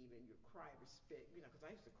grieve and you cry respect, because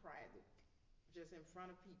I used to cry just in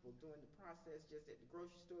front of people doing the process, just at the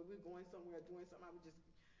grocery store. We were going somewhere, doing something.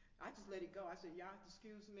 I just let it go. I said, y'all,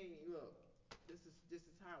 excuse me. Look, this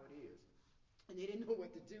is how it is. And they didn't know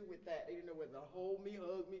what to do with that. They didn't know whether to hold me,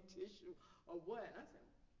 hug me, tissue, or what. And I said,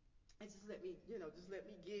 and just let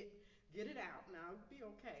me get it out, and I'll be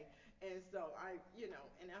okay. And so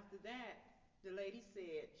and after that, the lady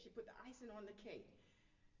said she put the icing on the cake.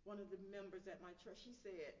 One of the members at my church, she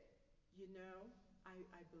said, you know,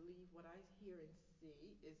 I believe what I hear and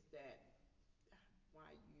see is that why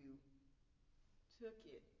you took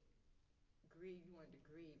it, you wanted to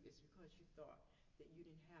grieve, is because you thought that you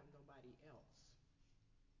didn't have nobody else.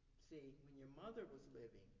 See, when your mother was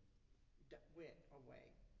living, went away,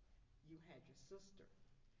 you had your sister,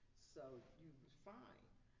 so you was fine,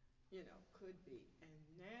 could be. And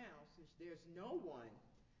now, since there's no one,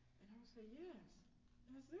 and I would say, yes,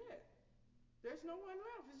 that's it. There's no one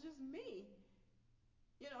left. It's just me,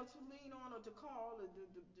 to lean on or to call or to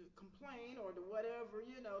complain or to whatever,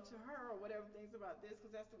 to her or whatever things about this, because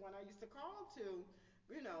that's the one I used to call to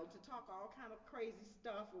talk all kind of crazy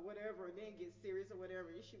stuff or whatever, and then get serious or whatever,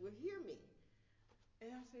 and she would hear me.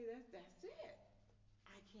 And I say, that's it.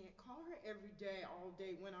 I can't call her every day, all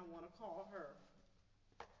day when I want to call her.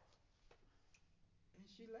 And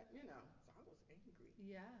she so I was angry.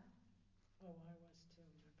 Yeah. Oh, I was too.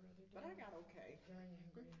 My brother But I died. got okay. Very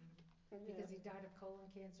angry at him. Yeah. Because he died of colon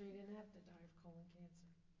cancer. He didn't have to die of colon cancer.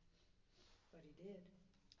 But he did.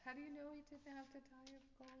 How do you know he didn't have to die of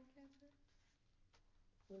colon cancer?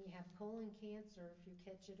 When you have colon cancer, if you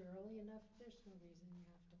catch it early enough, there's no reason you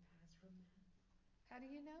have to pass from that. How do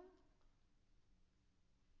you know?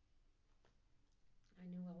 I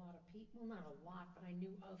knew a lot of people, well, not a lot, but I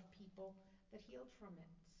knew of people that healed from it.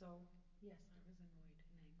 So, yes, I was annoyed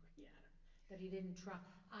and angry at him that he didn't try.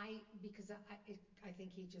 Because I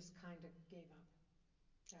think he just kind of gave up.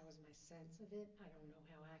 That was my sense of it. I don't know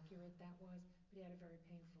how accurate that was, but he had a very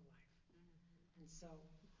painful life. Mm-hmm. And so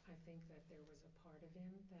I think that there was a part of him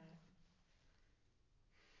that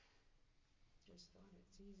just thought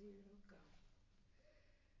it's easier to go.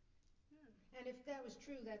 Yeah. And if that was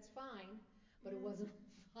true, that's fine, but it wasn't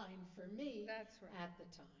fine for me That's right. at the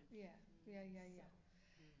time. Yeah. Yeah, yeah, yeah.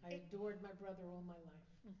 So, I adored my brother all my life.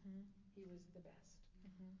 Mhm. He was the best.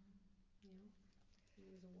 Mhm. You know, he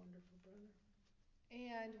was a wonderful brother.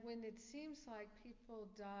 And when it seems like people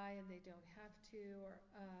die and they don't have to,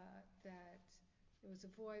 or that it was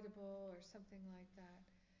avoidable or something like that,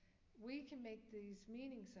 we can make these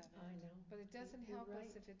meanings of it. I know. But it doesn't You're help us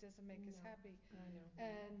right. if it doesn't make us No, happy. I know.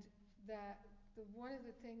 And that one of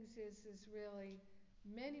the things is really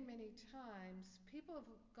many times people have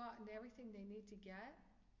gotten everything they need to get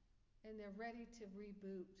and they're ready to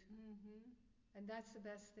reboot. Mm-hmm. And that's the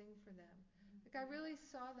best thing for them. Like I really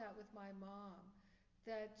saw that with my mom,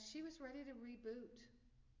 that she was ready to reboot.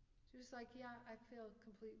 She was like, yeah, I feel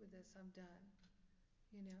complete with this. I'm done.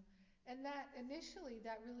 You know? And that initially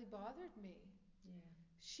that really bothered me. Yeah.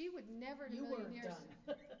 She would never in a You million weren't years.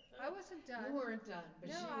 done. I wasn't done. You weren't done, but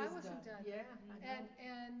No, she I was wasn't done. Yeah, I know.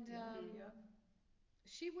 And Yeah.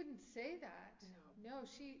 she wouldn't say that. No. No,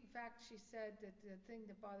 in fact, she said that the thing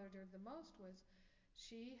that bothered her the most was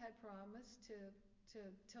she had promised to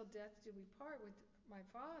till death do we part with my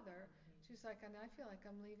father. She was like, and I feel like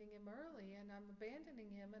I'm leaving him early and I'm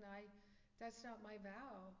abandoning him, and that's not my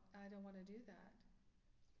vow. I don't want to do that.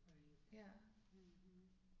 Right. Yeah. Mm-hmm.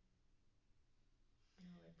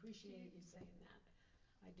 No, I appreciate you saying that.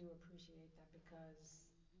 I do appreciate that because,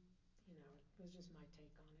 it was just my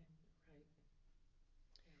take on it, right?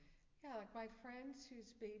 Yeah, like my friend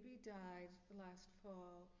whose baby died last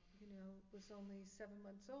fall, was only 7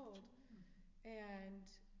 months old and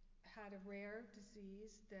had a rare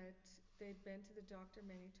disease that they'd been to the doctor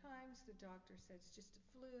many times. The doctor said it's just a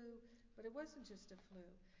flu, but it wasn't just a flu.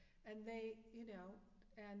 And they,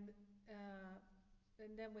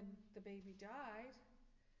 and then when the baby died,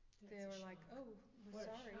 That's they a were like, shock. "Oh, we're What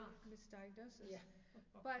a sorry, shock. misdiagnosis." Yeah.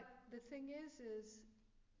 But the thing is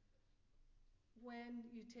when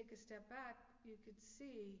you take a step back, you could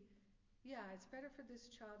see, yeah, it's better for this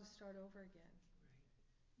child to start over again.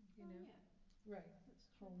 Right. You know? Yeah. Right.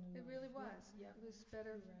 Whole new It life. really was. Yep. It was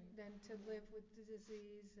better You're right. than to live with the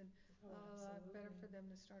disease and Oh, better for absolutely. them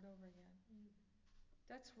to start over again. Mm.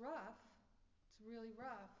 That's rough. It's really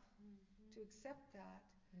rough Mm-hmm. to accept that.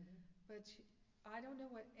 Mhm. But I don't know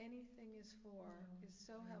what anything is for. No, Is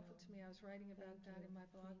so I helpful know. to me. I was writing about Thank that you. in my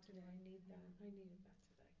blog Thank today. you. I need that. I needed that today.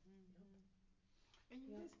 Mm-hmm. Yep. And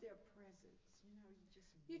you Yep. miss their presence. You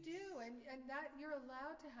just You miss do, and that you're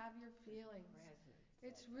allowed to have your feelings. presence.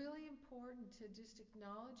 It's of really important to just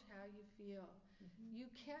acknowledge how you feel. Mhm. You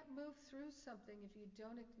can't move through something if you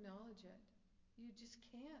don't acknowledge it. You just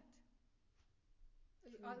can't.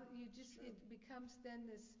 True. It becomes then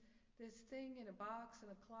this thing in a box in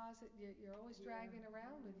a closet you're always dragging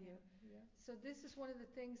around with you. Yeah. So this is one of the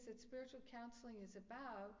things that spiritual counseling is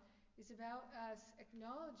about, is about us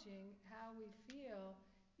acknowledging how we feel,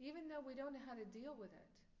 even though we don't know how to deal with it.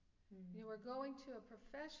 You know, we're going to a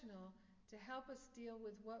professional to help us deal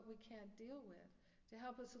with what we can't deal with, to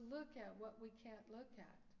help us look at what we can't look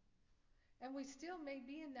at. And we still may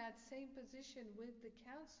be in that same position with the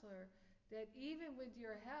counselor, that even with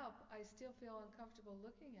your help, I still feel uncomfortable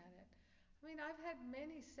looking at it. I mean, I've had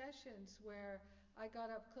many sessions where I got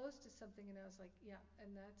up close to something and I was like, yeah,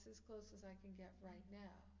 and that's as close as I can get right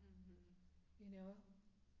now. You know?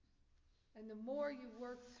 And the more you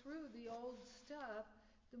work through the old stuff,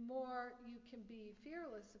 the more you can be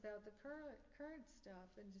fearless about the current stuff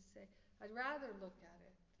and just say, I'd rather look at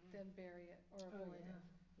it than bury it or Oh, avoid yeah. it.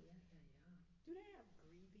 Yeah. Do they have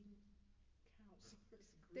grieving counselors?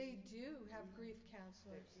 They do have Grief grief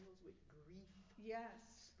counselors. that deals with grief, Yes.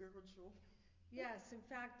 spiritual. Yes. In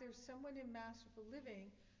fact, there's someone in Masterful Living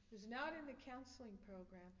who's not in the counseling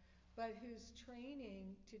program, but who's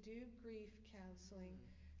training to do grief counseling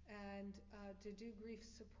and to do grief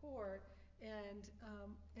support. And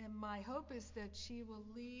my hope is that she will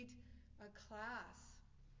lead a class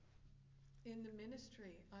in the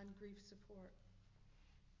ministry on grief support.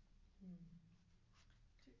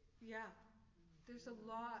 Yeah. There's a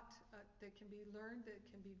lot that can be learned that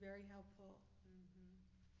can be very helpful.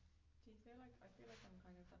 Do you feel like, I feel like I'm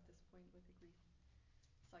kind of at this point with the grief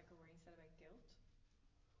cycle where you said about guilt,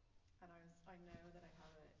 and I know that I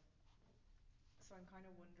have it, so I'm kind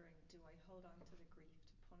of wondering, do I hold on to the grief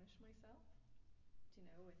to punish myself? Do you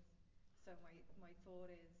know, so my thought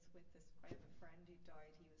is with this, I have a friend who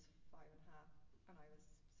died, he was 5.5 and I was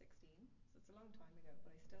 16, so it's a long time ago,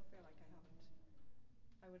 but I still feel like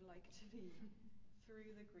I would like to be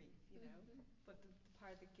through the grief, you know, but the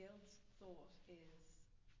part of the guilt thought is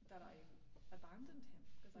that I abandoned him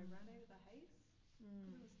because I ran out of the house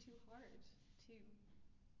because it was too hard to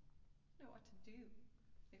know what to do.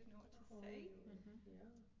 I didn't know what to say. Yeah.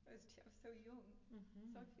 I was so young,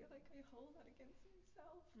 so I feel like I hold that against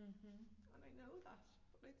myself, and I know that,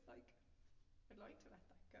 but it's like I'd like to let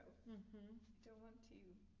that go. I don't want to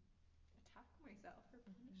attack myself or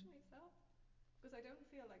punish myself because I don't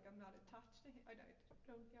feel like I'm not attached to him. I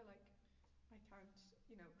don't feel like I can't,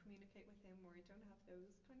 you know, communicate with him, or I don't have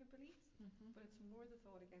those kind of beliefs, but it's more the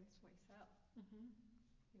thought against myself, you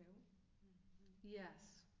know.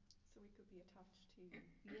 Yes. So we could be attached to,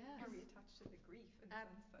 Yes. are we attached to the grief in the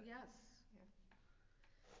sense that, yes. yeah.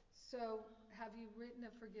 So, have you written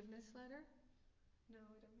a forgiveness letter? No,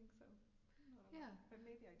 I don't think so. Not a Yeah. lot. But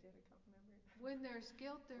maybe I did, I can't remember. When there's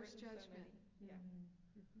guilt, there's Written so judgment. many, yeah.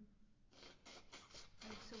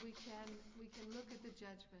 And so we can look at the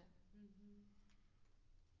judgment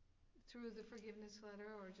through the forgiveness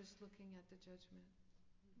letter or just looking at the judgment.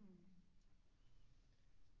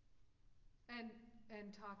 And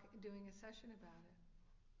doing a session about it.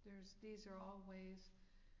 These are all ways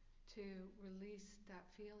to release that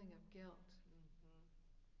feeling of guilt.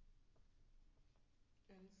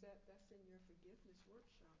 And that's in your forgiveness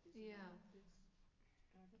workshop, isn't Yeah. it?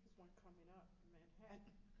 And I think there's one coming up in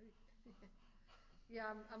Manhattan.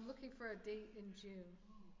 Yeah, I'm looking for a date in June.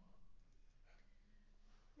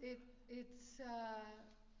 It's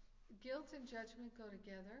guilt and judgment go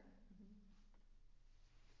together.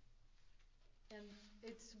 And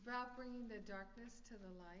it's about bringing the darkness to the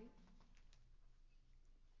light.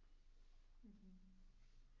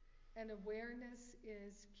 And awareness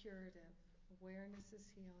is curative. Awareness is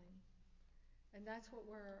healing. And that's what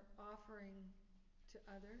we're offering to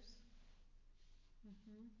others.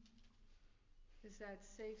 Is that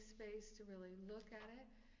safe space to really look at it.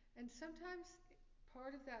 And sometimes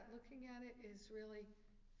part of that looking at it is really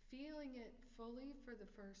feeling it fully for the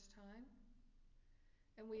first time.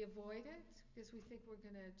 And we avoid it because we think we're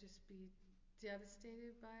going to just be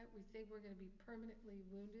devastated by it. We think we're going to be permanently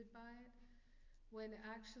wounded by it. When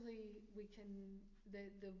actually the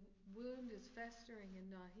wound is festering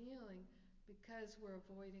and not healing because we're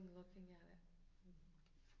avoiding looking at it.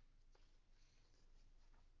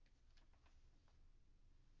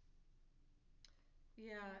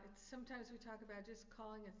 Yeah, sometimes we talk about just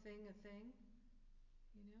calling a thing,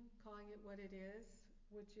 you know, calling it what it is,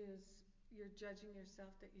 which is you're judging yourself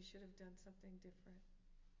that you should have done something different.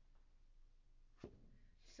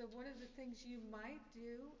 So one of the things you might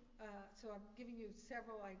do, so I'm giving you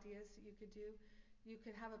several ideas that you could do. You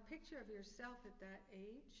could have a picture of yourself at that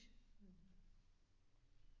age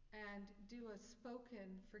and do a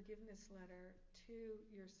spoken forgiveness letter to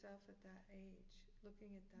yourself at that age,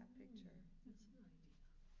 looking at that picture. That's an idea.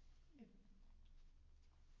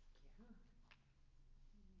 Yeah.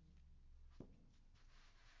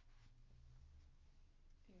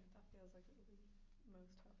 Yeah, that feels like it would be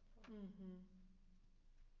most helpful.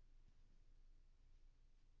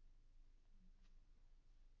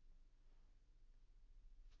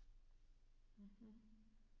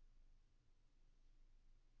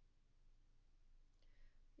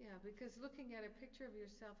 Yeah, because looking at a picture of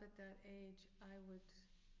yourself at that age, I would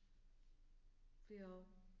feel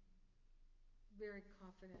very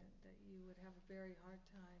confident that you would have a very hard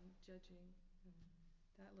time judging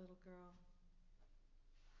that little girl.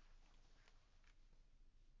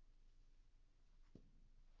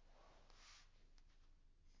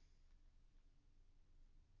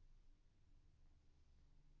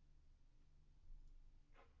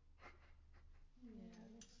 Yeah,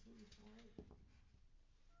 that's sweetheart.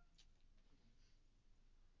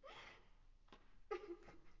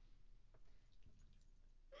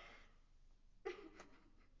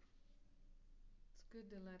 It's good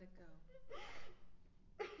to let it go.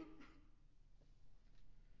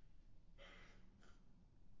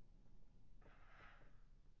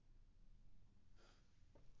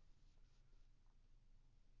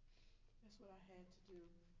 That's what I had to do.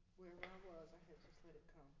 Wherever I was, I had to just let it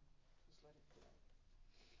come. Just let it flow.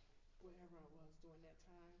 Wherever I was during that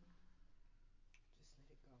time, just let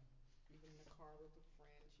it go. Even in the car with a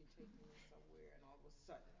friend, she'd take me somewhere, and all of a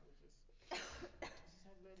sudden, I just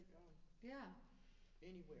had to let it go. Yeah.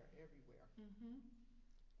 Anywhere, everywhere.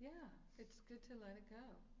 Yeah, it's good to let it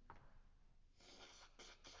go.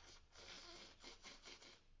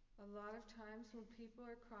 A lot of times when people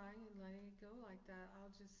are crying and letting it go like that,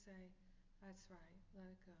 I'll just say, that's right, let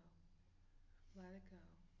it go. Let it go.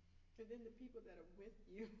 And then the people that are with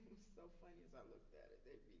you, it's so funny as I looked at it,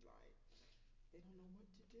 they'd be like, they don't know what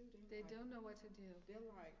to do. They don't know what to do. They're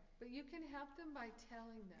like, But you can help them by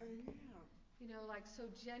telling them. yeah. You know, like, so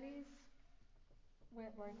Jenny's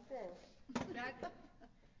went like this.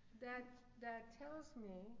 That, that tells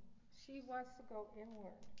me she wants to go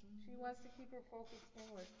inward. She wants to keep her focus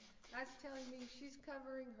inward. That's telling me she's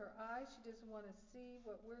covering her eyes. She doesn't want to see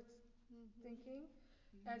what we're thinking.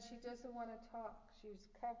 And she doesn't want to talk. She's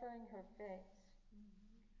covering her face.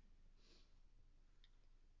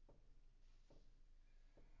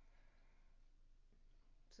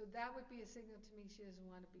 So that would be a signal to me she doesn't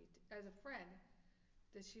want to be, as a friend,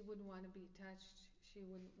 that she wouldn't want to be touched. She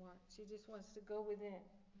wouldn't want, she just wants to go within.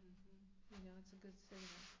 You know, it's a good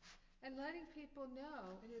signal. And letting people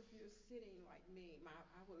know. And if you're sitting like me,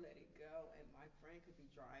 I would let it go, and my friend could be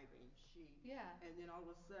driving. Yeah. And then all of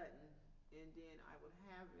a sudden, and then I would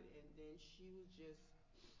have it, and then she would just,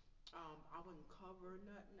 I wouldn't cover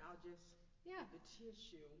nothing. I'll just Yeah. get the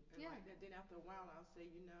tissue, and Yeah. like that. Then after a while, I'll say,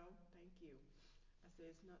 thank you. I say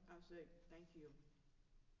it's not. I say thank you.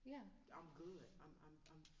 Yeah. I'm good.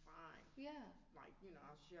 I'm fine. Yeah. Like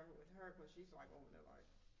I'll share it with her because she's like over there like.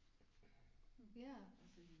 Yeah. I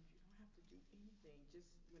said you don't have to do anything.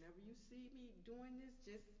 Just whenever you see me doing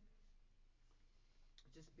this,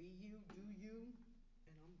 just be you, do you,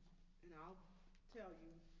 and I'll tell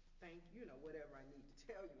you thank whatever I need to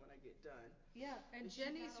tell you when I get done. Yeah, and Is she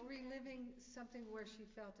Jenny's kinda okay? reliving something where she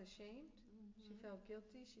felt ashamed. She felt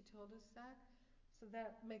guilty. She told us that. So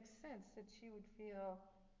that makes sense that she would feel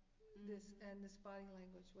this, and this body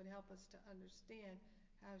language would help us to understand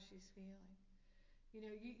how she's feeling. You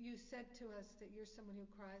know, you said to us that you're someone who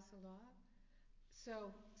cries a lot.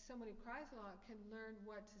 So someone who cries a lot can learn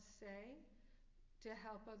what to say to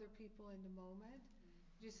help other people in the moment.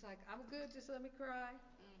 Just like, I'm good, just let me cry,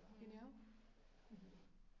 you know?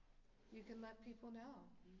 You can let people know.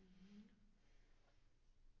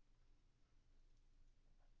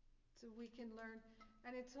 So we can learn,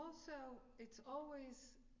 and it's always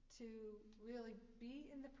to really be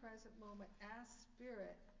in the present moment. Ask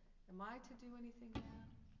Spirit, am I to do anything now?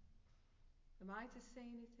 Am I to say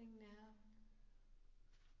anything now?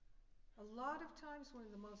 A lot of times, one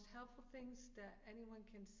of the most helpful things that anyone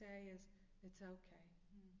can say is, it's okay.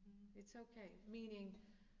 It's okay. Meaning,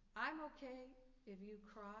 I'm okay if you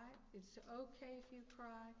cry. It's okay if you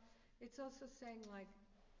cry. It's also saying, like,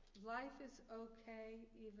 life is okay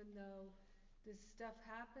even though this stuff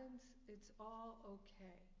happens. It's all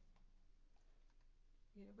okay.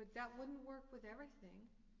 You know, but that wouldn't work with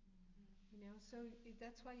everything. You know, so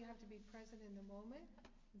that's why you have to be present in the moment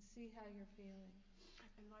and see how you're feeling.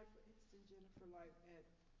 And like for instance, Jennifer, like at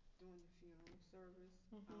doing the funeral service,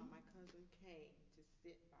 my cousin came to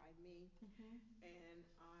sit by me, and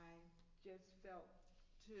I just felt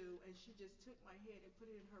too, and she just took my head and put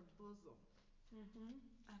it in her bosom.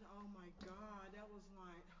 And oh my God, that was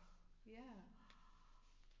like, Yeah.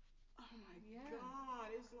 oh my God,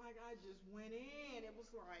 it's like I just went in. It was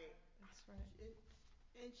like, That's right.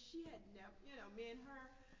 and she had never, me and her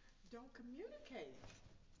don't communicate,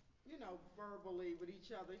 verbally with each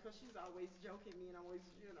other because she's always joking me and always.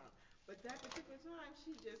 But that particular time,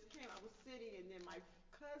 she just came. I was sitting, and then my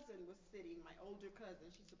cousin was sitting, my older cousin.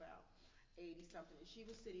 She's about 80 something, and she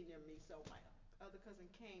was sitting near me. So my other cousin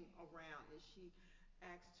came around, and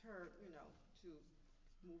asked her, to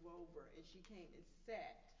move over, and she came and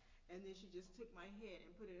sat, and then she just took my head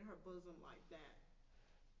and put it in her bosom like that.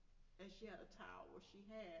 And she had a towel where she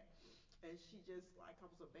had, and she just like I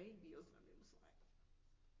was a baby or something. It was like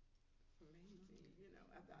amazing,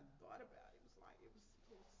 After I thought about it, it was like it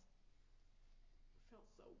felt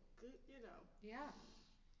so good. Yeah,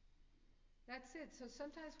 that's it. So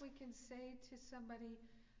sometimes we can say to somebody,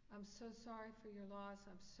 I'm so sorry for your loss.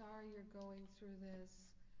 I'm sorry you're going through this.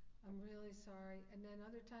 I'm really sorry. And then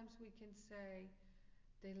other times we can say,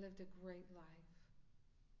 they lived a great life.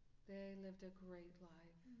 They lived a great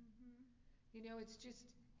life. Mhm. It's just,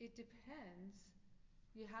 it depends.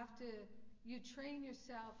 You have to, you train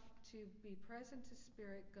yourself to be present to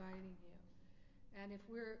Spirit guiding you. And if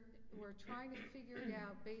we're trying to figure it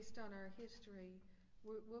out based on our history,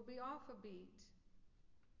 we'll be off a beat.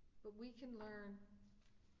 But we can learn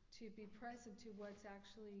to be present to what's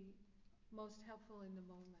actually most helpful in the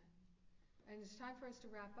moment. And it's time for us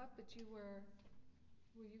to wrap up, but were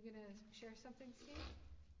you going to share something, Steve?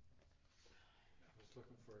 I was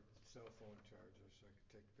looking for a cell phone charger so I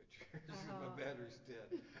could take pictures. My battery's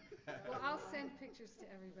dead. Well, I'll send pictures to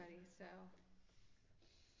everybody, so.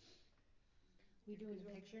 We doing a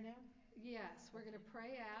picture now? Yes, we're going to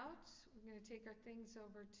pray out. We're going to take our things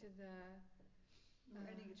over to the. We're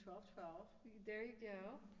ending at 12:12. There you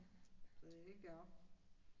go. So there you go.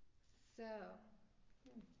 So.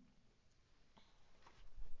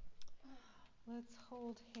 Let's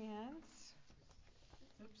hold hands.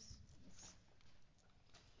 Oops.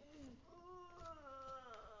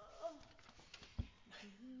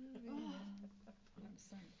 On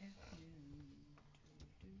some afternoon.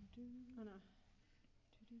 Oh no.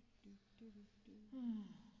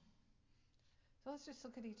 So let's just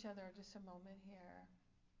look at each other just a moment here.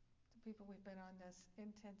 The people we've been on this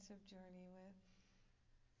intensive journey with.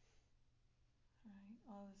 All right,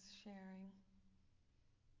 all this sharing,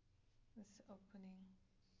 this opening.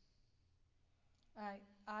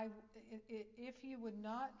 If you would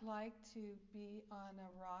not like to be on a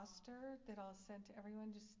roster that I'll send to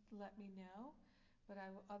everyone, just let me know. But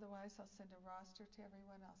otherwise, I'll send a roster to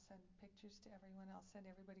everyone. I'll send pictures to everyone. I'll send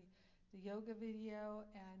everybody the yoga video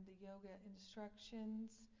and the yoga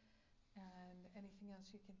instructions and anything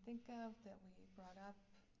else you can think of that we brought up.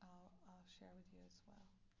 I'll share with you as well.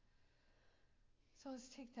 So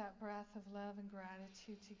let's take that breath of love and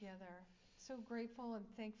gratitude together. So grateful and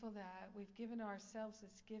thankful that we've given ourselves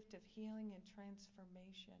this gift of healing and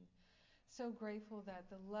transformation. So grateful that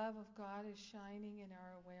the love of God is shining in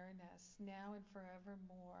our awareness now and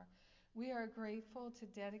forevermore. We are grateful to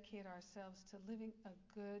dedicate ourselves to living a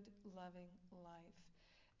good, loving life.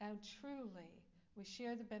 And truly, we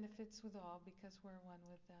share the benefits with all because we're one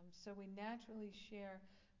with them. So we naturally share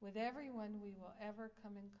with everyone we will ever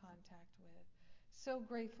come in contact with. So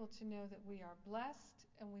grateful to know that we are blessed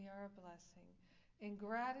and we are a blessing. In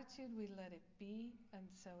gratitude, we let it be, and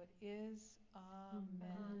so it is.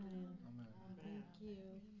 Amen. Amen. Thank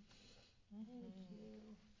you. Thank you.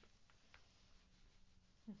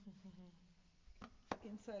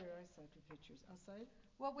 Inside or outside for pictures? Outside?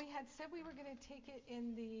 Well, we had said we were going to take it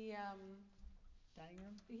in the, Dining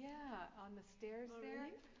room? on the stairs Oh, there,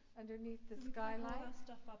 really? underneath the Can we pack all skylight. that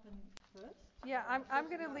stuff up in first? Yeah, I'm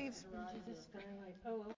going to leave. Into the skylight. Oh,